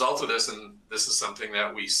the result of this, and this is something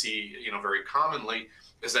that we see, very commonly,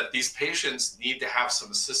 is that these patients need to have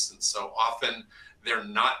some assistance. So often they're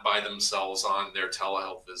not by themselves on their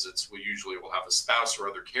telehealth visits. We usually will have a spouse or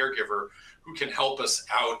other caregiver who can help us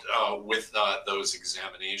out with those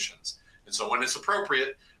examinations. And so when it's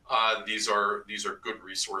appropriate, these are good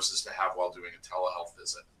resources to have while doing a telehealth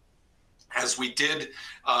visit. As we did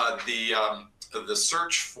the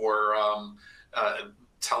search for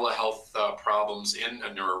telehealth problems in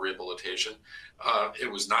neurorehabilitation,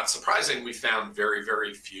 it was not surprising we found very,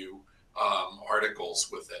 very few articles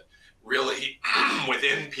with it. Really,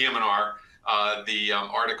 within PM&R, the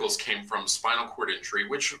articles came from spinal cord injury,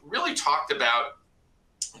 which really talked about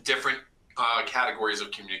different categories of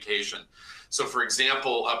communication. So, for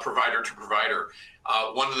example, provider to provider.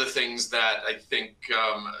 One of the things that I think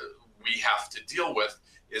we have to deal with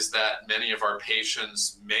is that many of our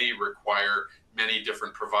patients may require many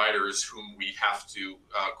different providers whom we have to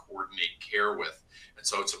coordinate care with. And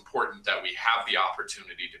so it's important that we have the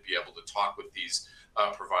opportunity to be able to talk with these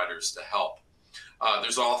providers to help.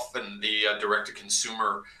 There's often the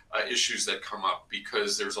direct-to-consumer issues that come up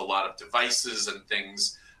because there's a lot of devices and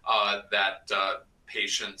things that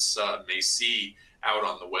patients may see out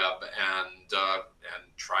on the web and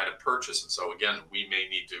try to purchase. And so again, we may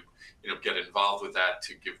need to get involved with that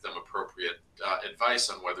to give them appropriate advice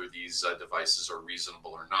on whether these devices are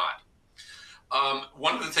reasonable or not.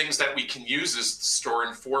 One of the things that we can use is store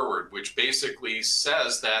and forward, which basically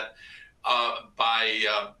says that by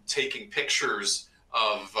taking pictures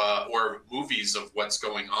of or movies of what's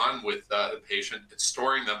going on with the patient, and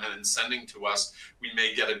storing them and then sending to us, we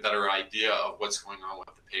may get a better idea of what's going on with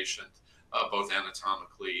the patient, both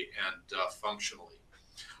anatomically and functionally.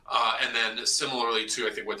 And then similarly to,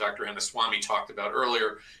 I think, what Dr. Anaswamy talked about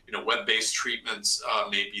earlier, web-based treatments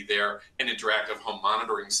may be there, and interactive home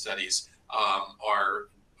monitoring studies are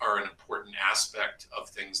an important aspect of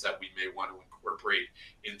things that we may want to incorporate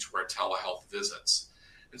into our telehealth visits.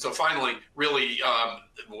 And so finally, really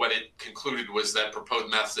what it concluded was that proposed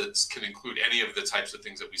methods can include any of the types of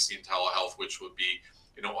things that we see in telehealth, which would be,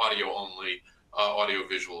 audio only, audio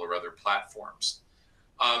visual, or other platforms.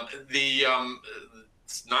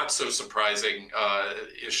 Not so surprising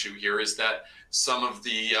issue here is that some of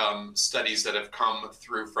the studies that have come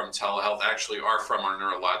through from telehealth actually are from our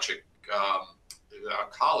neurologic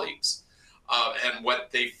colleagues. And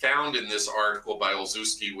what they found in this article by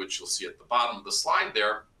Olszewski, which you'll see at the bottom of the slide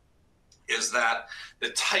there, is that the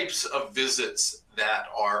types of visits that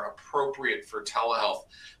are appropriate for telehealth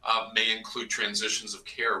may include transitions of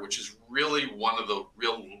care, which is really one of the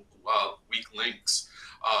real weak links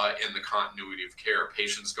in the continuity of care.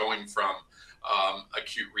 Patients going from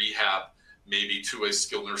acute rehab maybe to a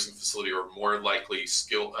skilled nursing facility, or more likely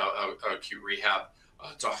acute rehab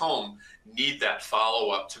to home, need that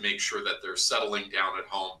follow-up to make sure that they're settling down at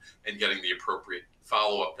home and getting the appropriate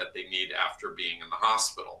follow-up that they need after being in the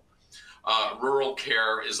hospital. Rural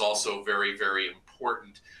care is also very, very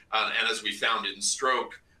important. And as we found in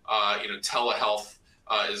stroke, telehealth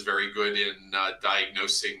is very good in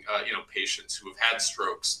diagnosing, patients who have had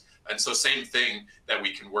strokes. And so same thing, that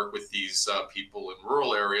we can work with these people in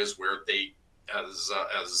rural areas where they, as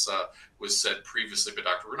was said previously by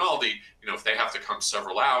Dr. Rinaldi, if they have to come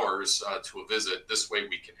several hours to a visit, this way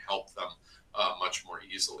we can help them much more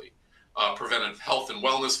easily. Preventive health and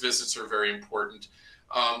wellness visits are very important.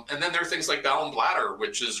 And then there are things like bowel and bladder,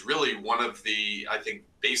 which is really one of the, I think,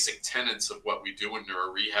 basic tenets of what we do in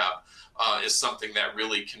neurorehab, is something that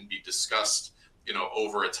really can be discussed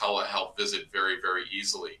over a telehealth visit very, very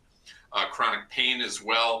easily. Chronic pain as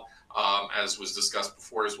well, as was discussed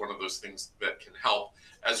before, is one of those things that can help,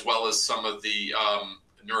 as well as some of the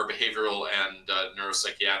neurobehavioral and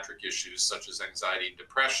neuropsychiatric issues such as anxiety and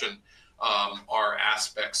depression are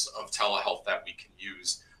aspects of telehealth that we can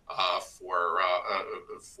use for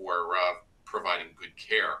providing good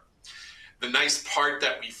care. The nice part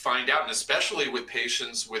that we find out, and especially with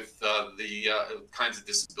patients with the kinds of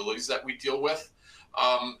disabilities that we deal with,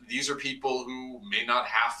 these are people who may not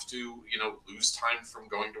have to, lose time from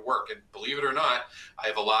going to work. And believe it or not, I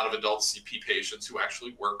have a lot of adult CP patients who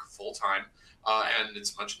actually work full time, and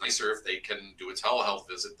it's much nicer if they can do a telehealth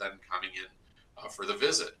visit than coming in for the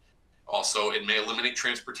visit. Also, it may eliminate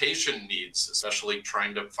transportation needs, especially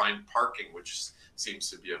trying to find parking, which seems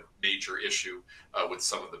to be a major issue with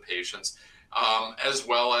some of the patients, as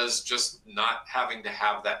well as just not having to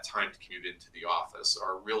have that time to commute into the office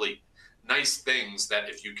are really nice things that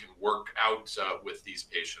if you can work out with these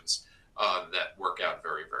patients, that work out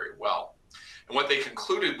very, very well. And what they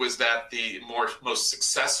concluded was that the most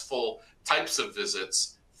successful types of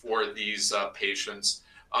visits for these patients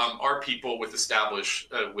are people with established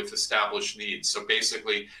needs. So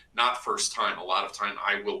basically, not first time. A lot of time,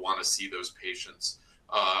 I will want to see those patients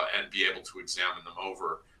and be able to examine them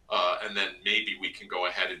over, and then maybe we can go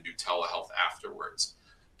ahead and do telehealth afterwards.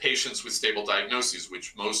 Patients with stable diagnoses,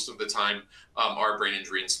 which most of the time our brain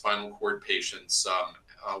injury and spinal cord patients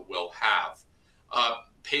will have.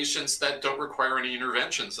 Patients that don't require any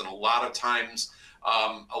interventions, and a lot of times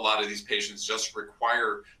a lot of these patients just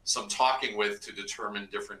require some talking with to determine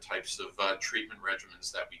different types of treatment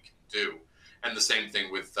regimens that we can do. And the same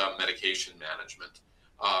thing with medication management.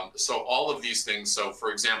 So all of these things, so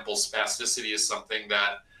for example, spasticity is something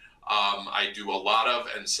that I do a lot of,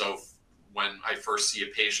 and so when I first see a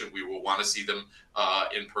patient, we will want to see them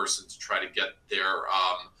in person to try to get their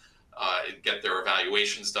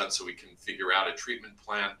evaluations done so we can figure out a treatment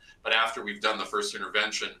plan. But after we've done the first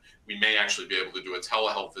intervention, we may actually be able to do a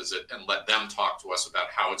telehealth visit and let them talk to us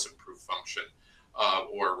about how it's improved function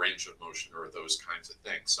or range of motion or those kinds of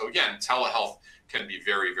things. So again, telehealth can be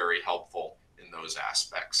very, very helpful in those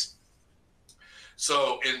aspects.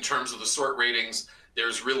 So in terms of the SORT ratings,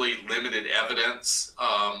 there's really limited evidence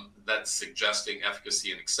that's suggesting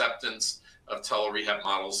efficacy and acceptance of telerehab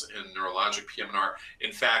models in neurologic PM&R.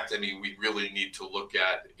 In fact, I mean, we really need to look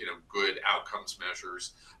at good outcomes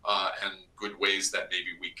measures and good ways that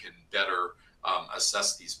maybe we can better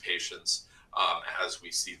assess these patients as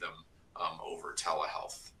we see them over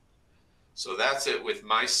telehealth. So that's it with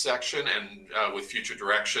my section, and with future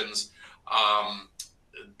directions.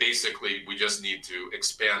 Basically, we just need to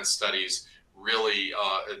expand studies really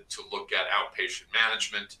to look at outpatient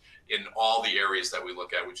management in all the areas that we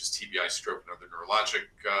look at, which is TBI, stroke, and other neurologic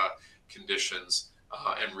conditions,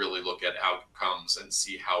 and really look at outcomes and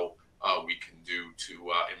see how we can do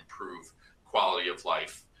to improve quality of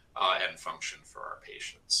life and function for our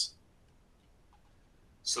patients.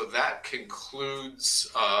 So that concludes,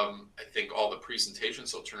 I think, all the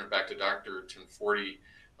presentations. I'll turn it back to Dr. Tinfordi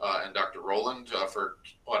and Dr. Rowland for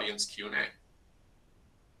audience Q&A.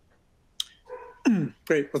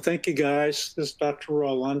 Great. Well, thank you, guys. This is Dr.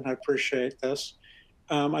 Rowland. I appreciate this.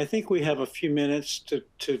 I think we have a few minutes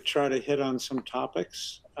to try to hit on some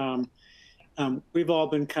topics. We've all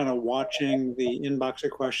been kind of watching the inbox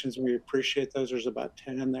of questions, and we appreciate those. There's about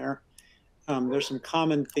 10 in there. There's some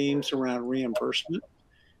common themes around reimbursement.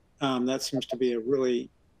 That seems to be a really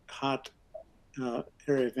hot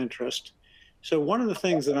area of interest. So one of the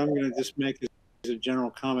things that I'm going to just make is a general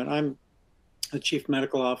comment. I'm the chief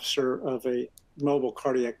medical officer of a mobile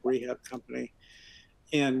cardiac rehab company.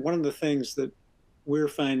 And one of the things that we're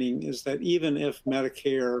finding is that even if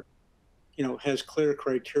Medicare, has clear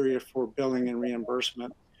criteria for billing and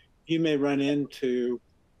reimbursement, you may run into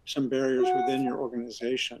some barriers within your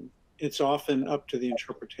organization. It's often up to the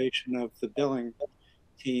interpretation of the billing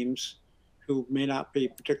teams who may not be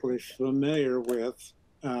particularly familiar with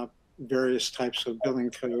various types of billing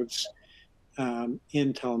codes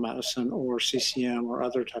in telemedicine or CCM or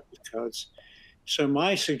other type of codes. So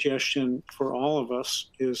my suggestion for all of us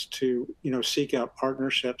is to, seek out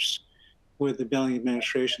partnerships with the billing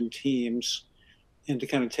administration teams and to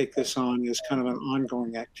kind of take this on as kind of an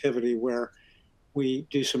ongoing activity where we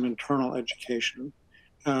do some internal education.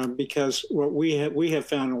 Because what we have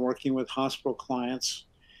found in working with hospital clients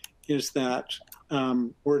is that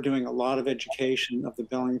we're doing a lot of education of the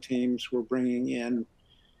billing teams. We're bringing in,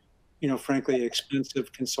 frankly,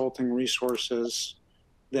 expensive consulting resources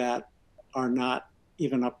that are not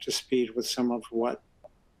even up to speed with some of what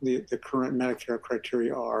the current Medicare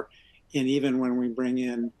criteria are. And even when we bring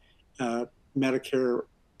in Medicare,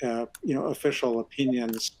 official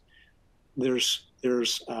opinions, there's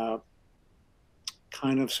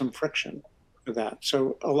kind of some friction with that.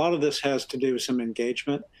 So a lot of this has to do with some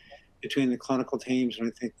engagement between the clinical teams and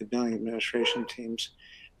I think the billing administration teams.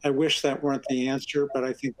 I wish that weren't the answer, but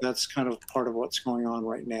I think that's kind of part of what's going on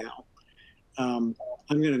right now. I'm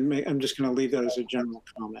just going to leave that as a general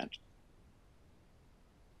comment.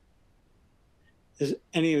 Does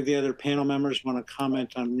any of the other panel members want to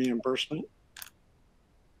comment on reimbursement?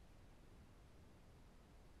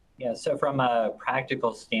 Yeah, so from a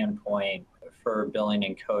practical standpoint for billing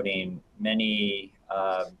and coding, many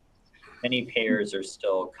payers are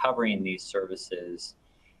still covering these services.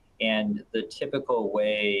 And the typical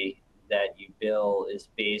way that you bill is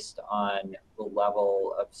based on the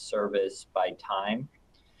level of service by time.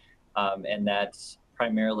 And that's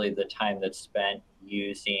primarily the time that's spent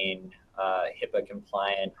using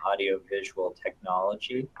HIPAA-compliant audiovisual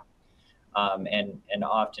technology. And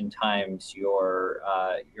oftentimes your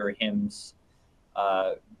HIMSS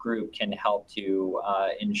group can help to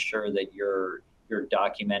ensure that you're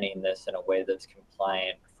documenting this in a way that's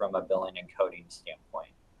compliant from a billing and coding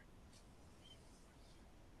standpoint.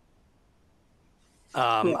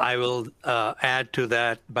 I will add to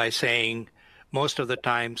that by saying most of the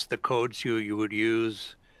times the codes you would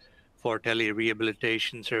use for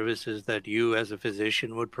telerehabilitation services that you as a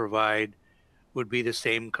physician would provide would be the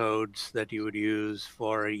same codes that you would use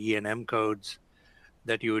for E&M codes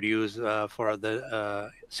that you would use for the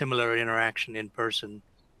similar interaction in person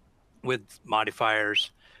with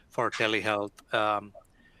modifiers for telehealth.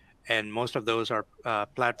 And most of those are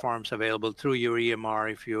platforms available through your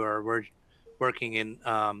EMR. If you are working in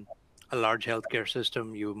a large healthcare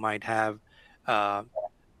system, you might have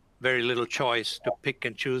very little choice to pick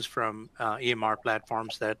and choose from EMR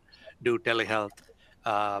platforms that do telehealth.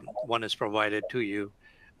 One is provided to you.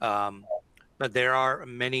 But there are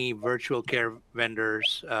many virtual care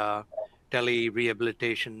vendors,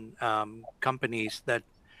 tele-rehabilitation companies that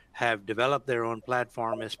have developed their own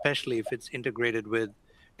platform, especially if it's integrated with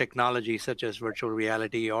technology such as virtual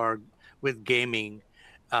reality or with gaming,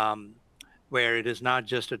 where it is not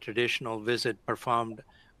just a traditional visit performed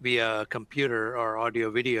via a computer or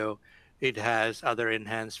audio video. It has other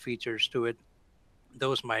enhanced features to it.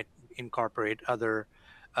 Those might incorporate other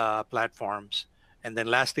platforms. And then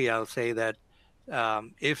lastly, I'll say that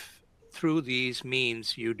if through these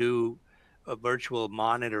means you do a virtual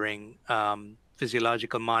monitoring,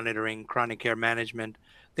 physiological monitoring, chronic care management,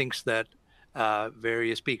 things that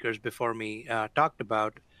various speakers before me talked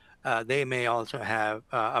about, they may also have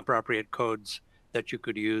appropriate codes that you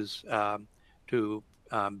could use to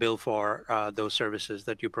bill for those services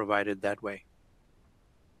that you provided that way.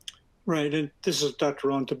 Right, and this is Dr.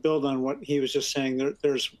 Rowan. To build on what he was just saying,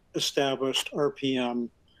 there's established RPM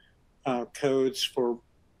codes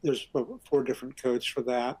there's 4 different codes for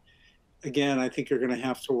that. Again, I think you're going to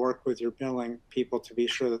have to work with your billing people to be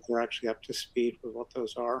sure that they're actually up to speed with what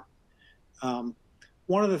those are.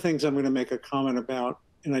 One of the things I'm going to make a comment about,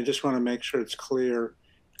 and I just want to make sure it's clear,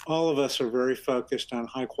 all of us are very focused on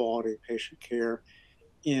high quality patient care.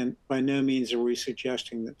 And by no means are we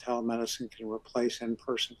suggesting that telemedicine can replace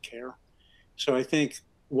in-person care. So I think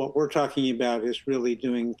what we're talking about is really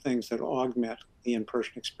doing things that augment the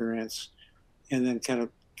in-person experience and then kind of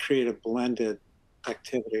create a blended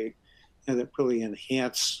activity and that really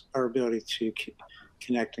enhance our ability to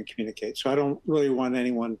connect and communicate. So I don't really want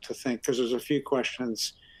anyone to think, because there's a few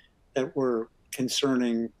questions that were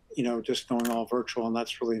concerning, just going all virtual, and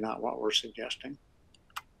that's really not what we're suggesting.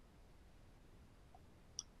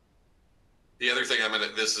 The other thing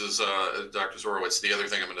this is Dr. Zorowitz, the other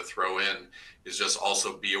thing I'm going to throw in is just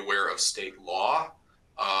also be aware of state law,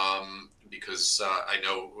 because I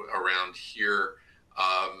know around here,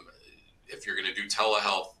 if you're going to do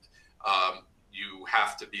telehealth, you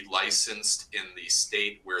have to be licensed in the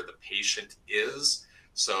state where the patient is.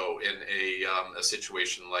 So in a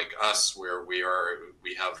situation like us, where we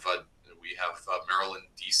have Maryland,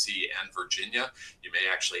 DC, and Virginia, you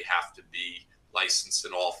may actually have to be licensed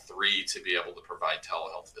in all 3 to be able to provide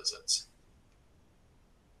telehealth visits.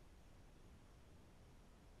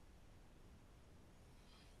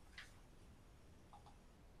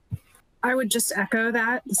 I would just echo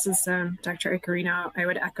that. This is Dr. Icarino. I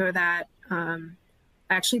would echo that. I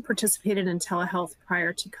actually participated in telehealth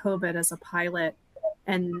prior to COVID as a pilot,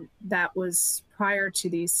 and that was prior to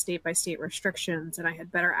these state-by-state restrictions, and I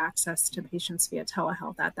had better access to patients via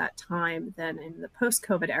telehealth at that time than in the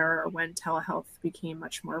post-COVID era when telehealth became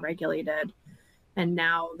much more regulated. And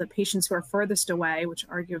now the patients who are furthest away, which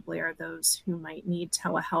arguably are those who might need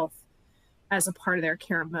telehealth, as a part of their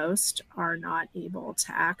care most are not able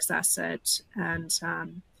to access it. And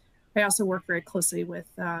I also work very closely with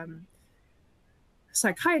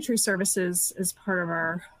psychiatry services as part of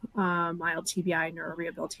our mild TBI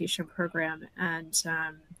neurorehabilitation program. And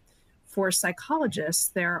for psychologists,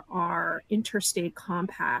 there are interstate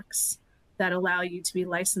compacts that allow you to be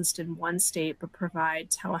licensed in one state but provide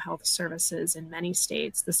telehealth services in many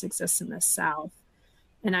states. This exists in the South.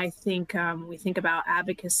 And I think we think about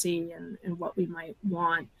advocacy and what we might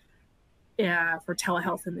want for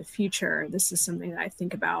telehealth in the future. This is something that I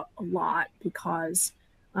think about a lot because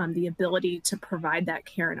the ability to provide that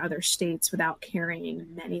care in other states without carrying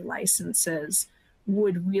many licenses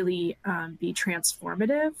would really be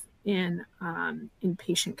transformative in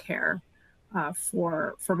patient care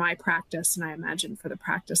for my practice, and I imagine for the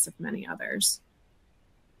practice of many others.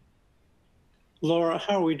 Laura,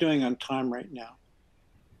 how are we doing on time right now?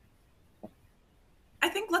 I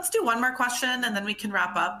think let's do one more question and then we can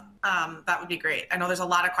wrap up. That would be great. I know there's a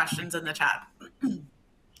lot of questions in the chat.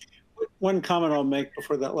 One comment I'll make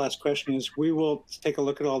before that last question is we will take a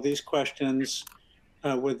look at all these questions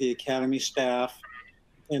with the Academy staff.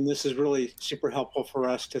 And this is really super helpful for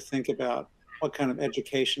us to think about what kind of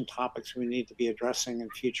education topics we need to be addressing in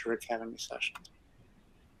future Academy sessions.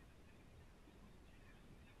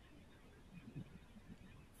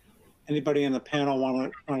 Anybody in the panel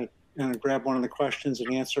want to grab one of the questions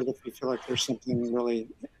and answer it if you feel like there's something really,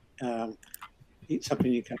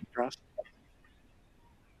 something you can address?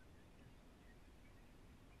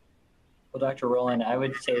 Well, Dr. Rowland, I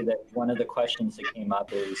would say that one of the questions that came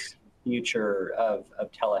up is future of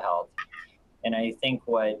telehealth. And I think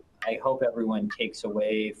what I hope everyone takes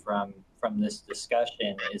away from this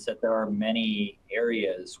discussion is that there are many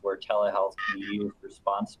areas where telehealth can be used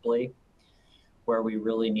responsibly, where we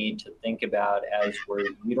really need to think about as we're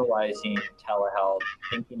utilizing telehealth,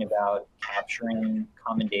 thinking about capturing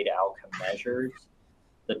common data outcome measures,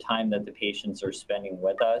 the time that the patients are spending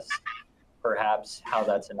with us, perhaps how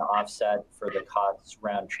that's an offset for the costs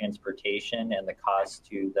around transportation and the cost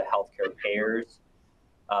to the healthcare payers.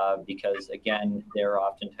 Because again, they're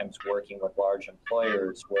oftentimes working with large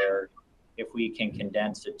employers where if we can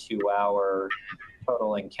condense a 2-hour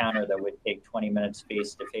total encounter that would take 20 minutes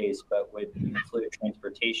face-to-face, but would include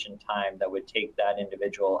transportation time that would take that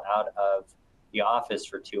individual out of the office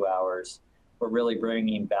for 2 hours, we're really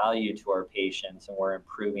bringing value to our patients and we're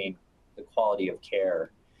improving the quality of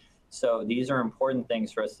care. So these are important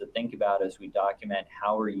things for us to think about as we document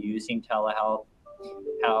how we're using telehealth,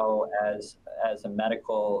 how as a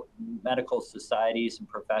medical societies and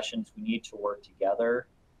professions, we need to work together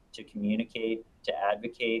to communicate, to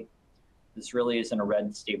advocate. This really isn't a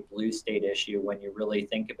red state, blue state issue when you really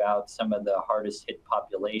think about some of the hardest hit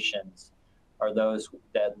populations are those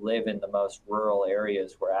that live in the most rural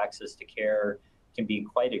areas where access to care can be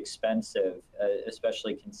quite expensive,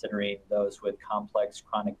 especially considering those with complex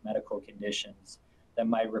chronic medical conditions that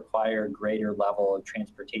might require a greater level of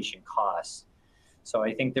transportation costs. So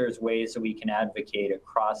I think there's ways that we can advocate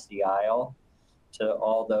across the aisle to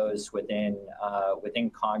all those within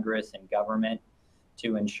Congress and government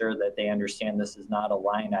to ensure that they understand this is not a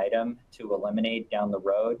line item to eliminate down the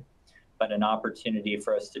road, but an opportunity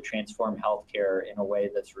for us to transform healthcare in a way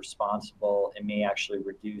that's responsible and may actually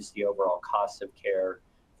reduce the overall cost of care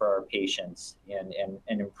for our patients and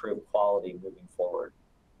improve quality moving forward.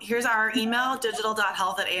 Here's our email,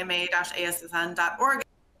 digital.health@ama-assn.org.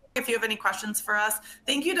 If you have any questions for us.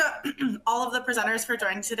 Thank you to all of the presenters for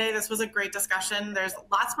joining today. This was a great discussion. There's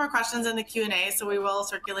lots more questions in the Q&A, so we will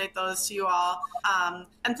circulate those to you all.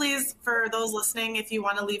 And please, for those listening, if you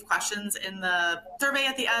want to leave questions in the survey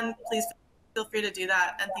at the end, please feel free to do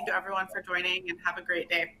that. And thank you everyone for joining and have a great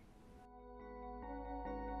day.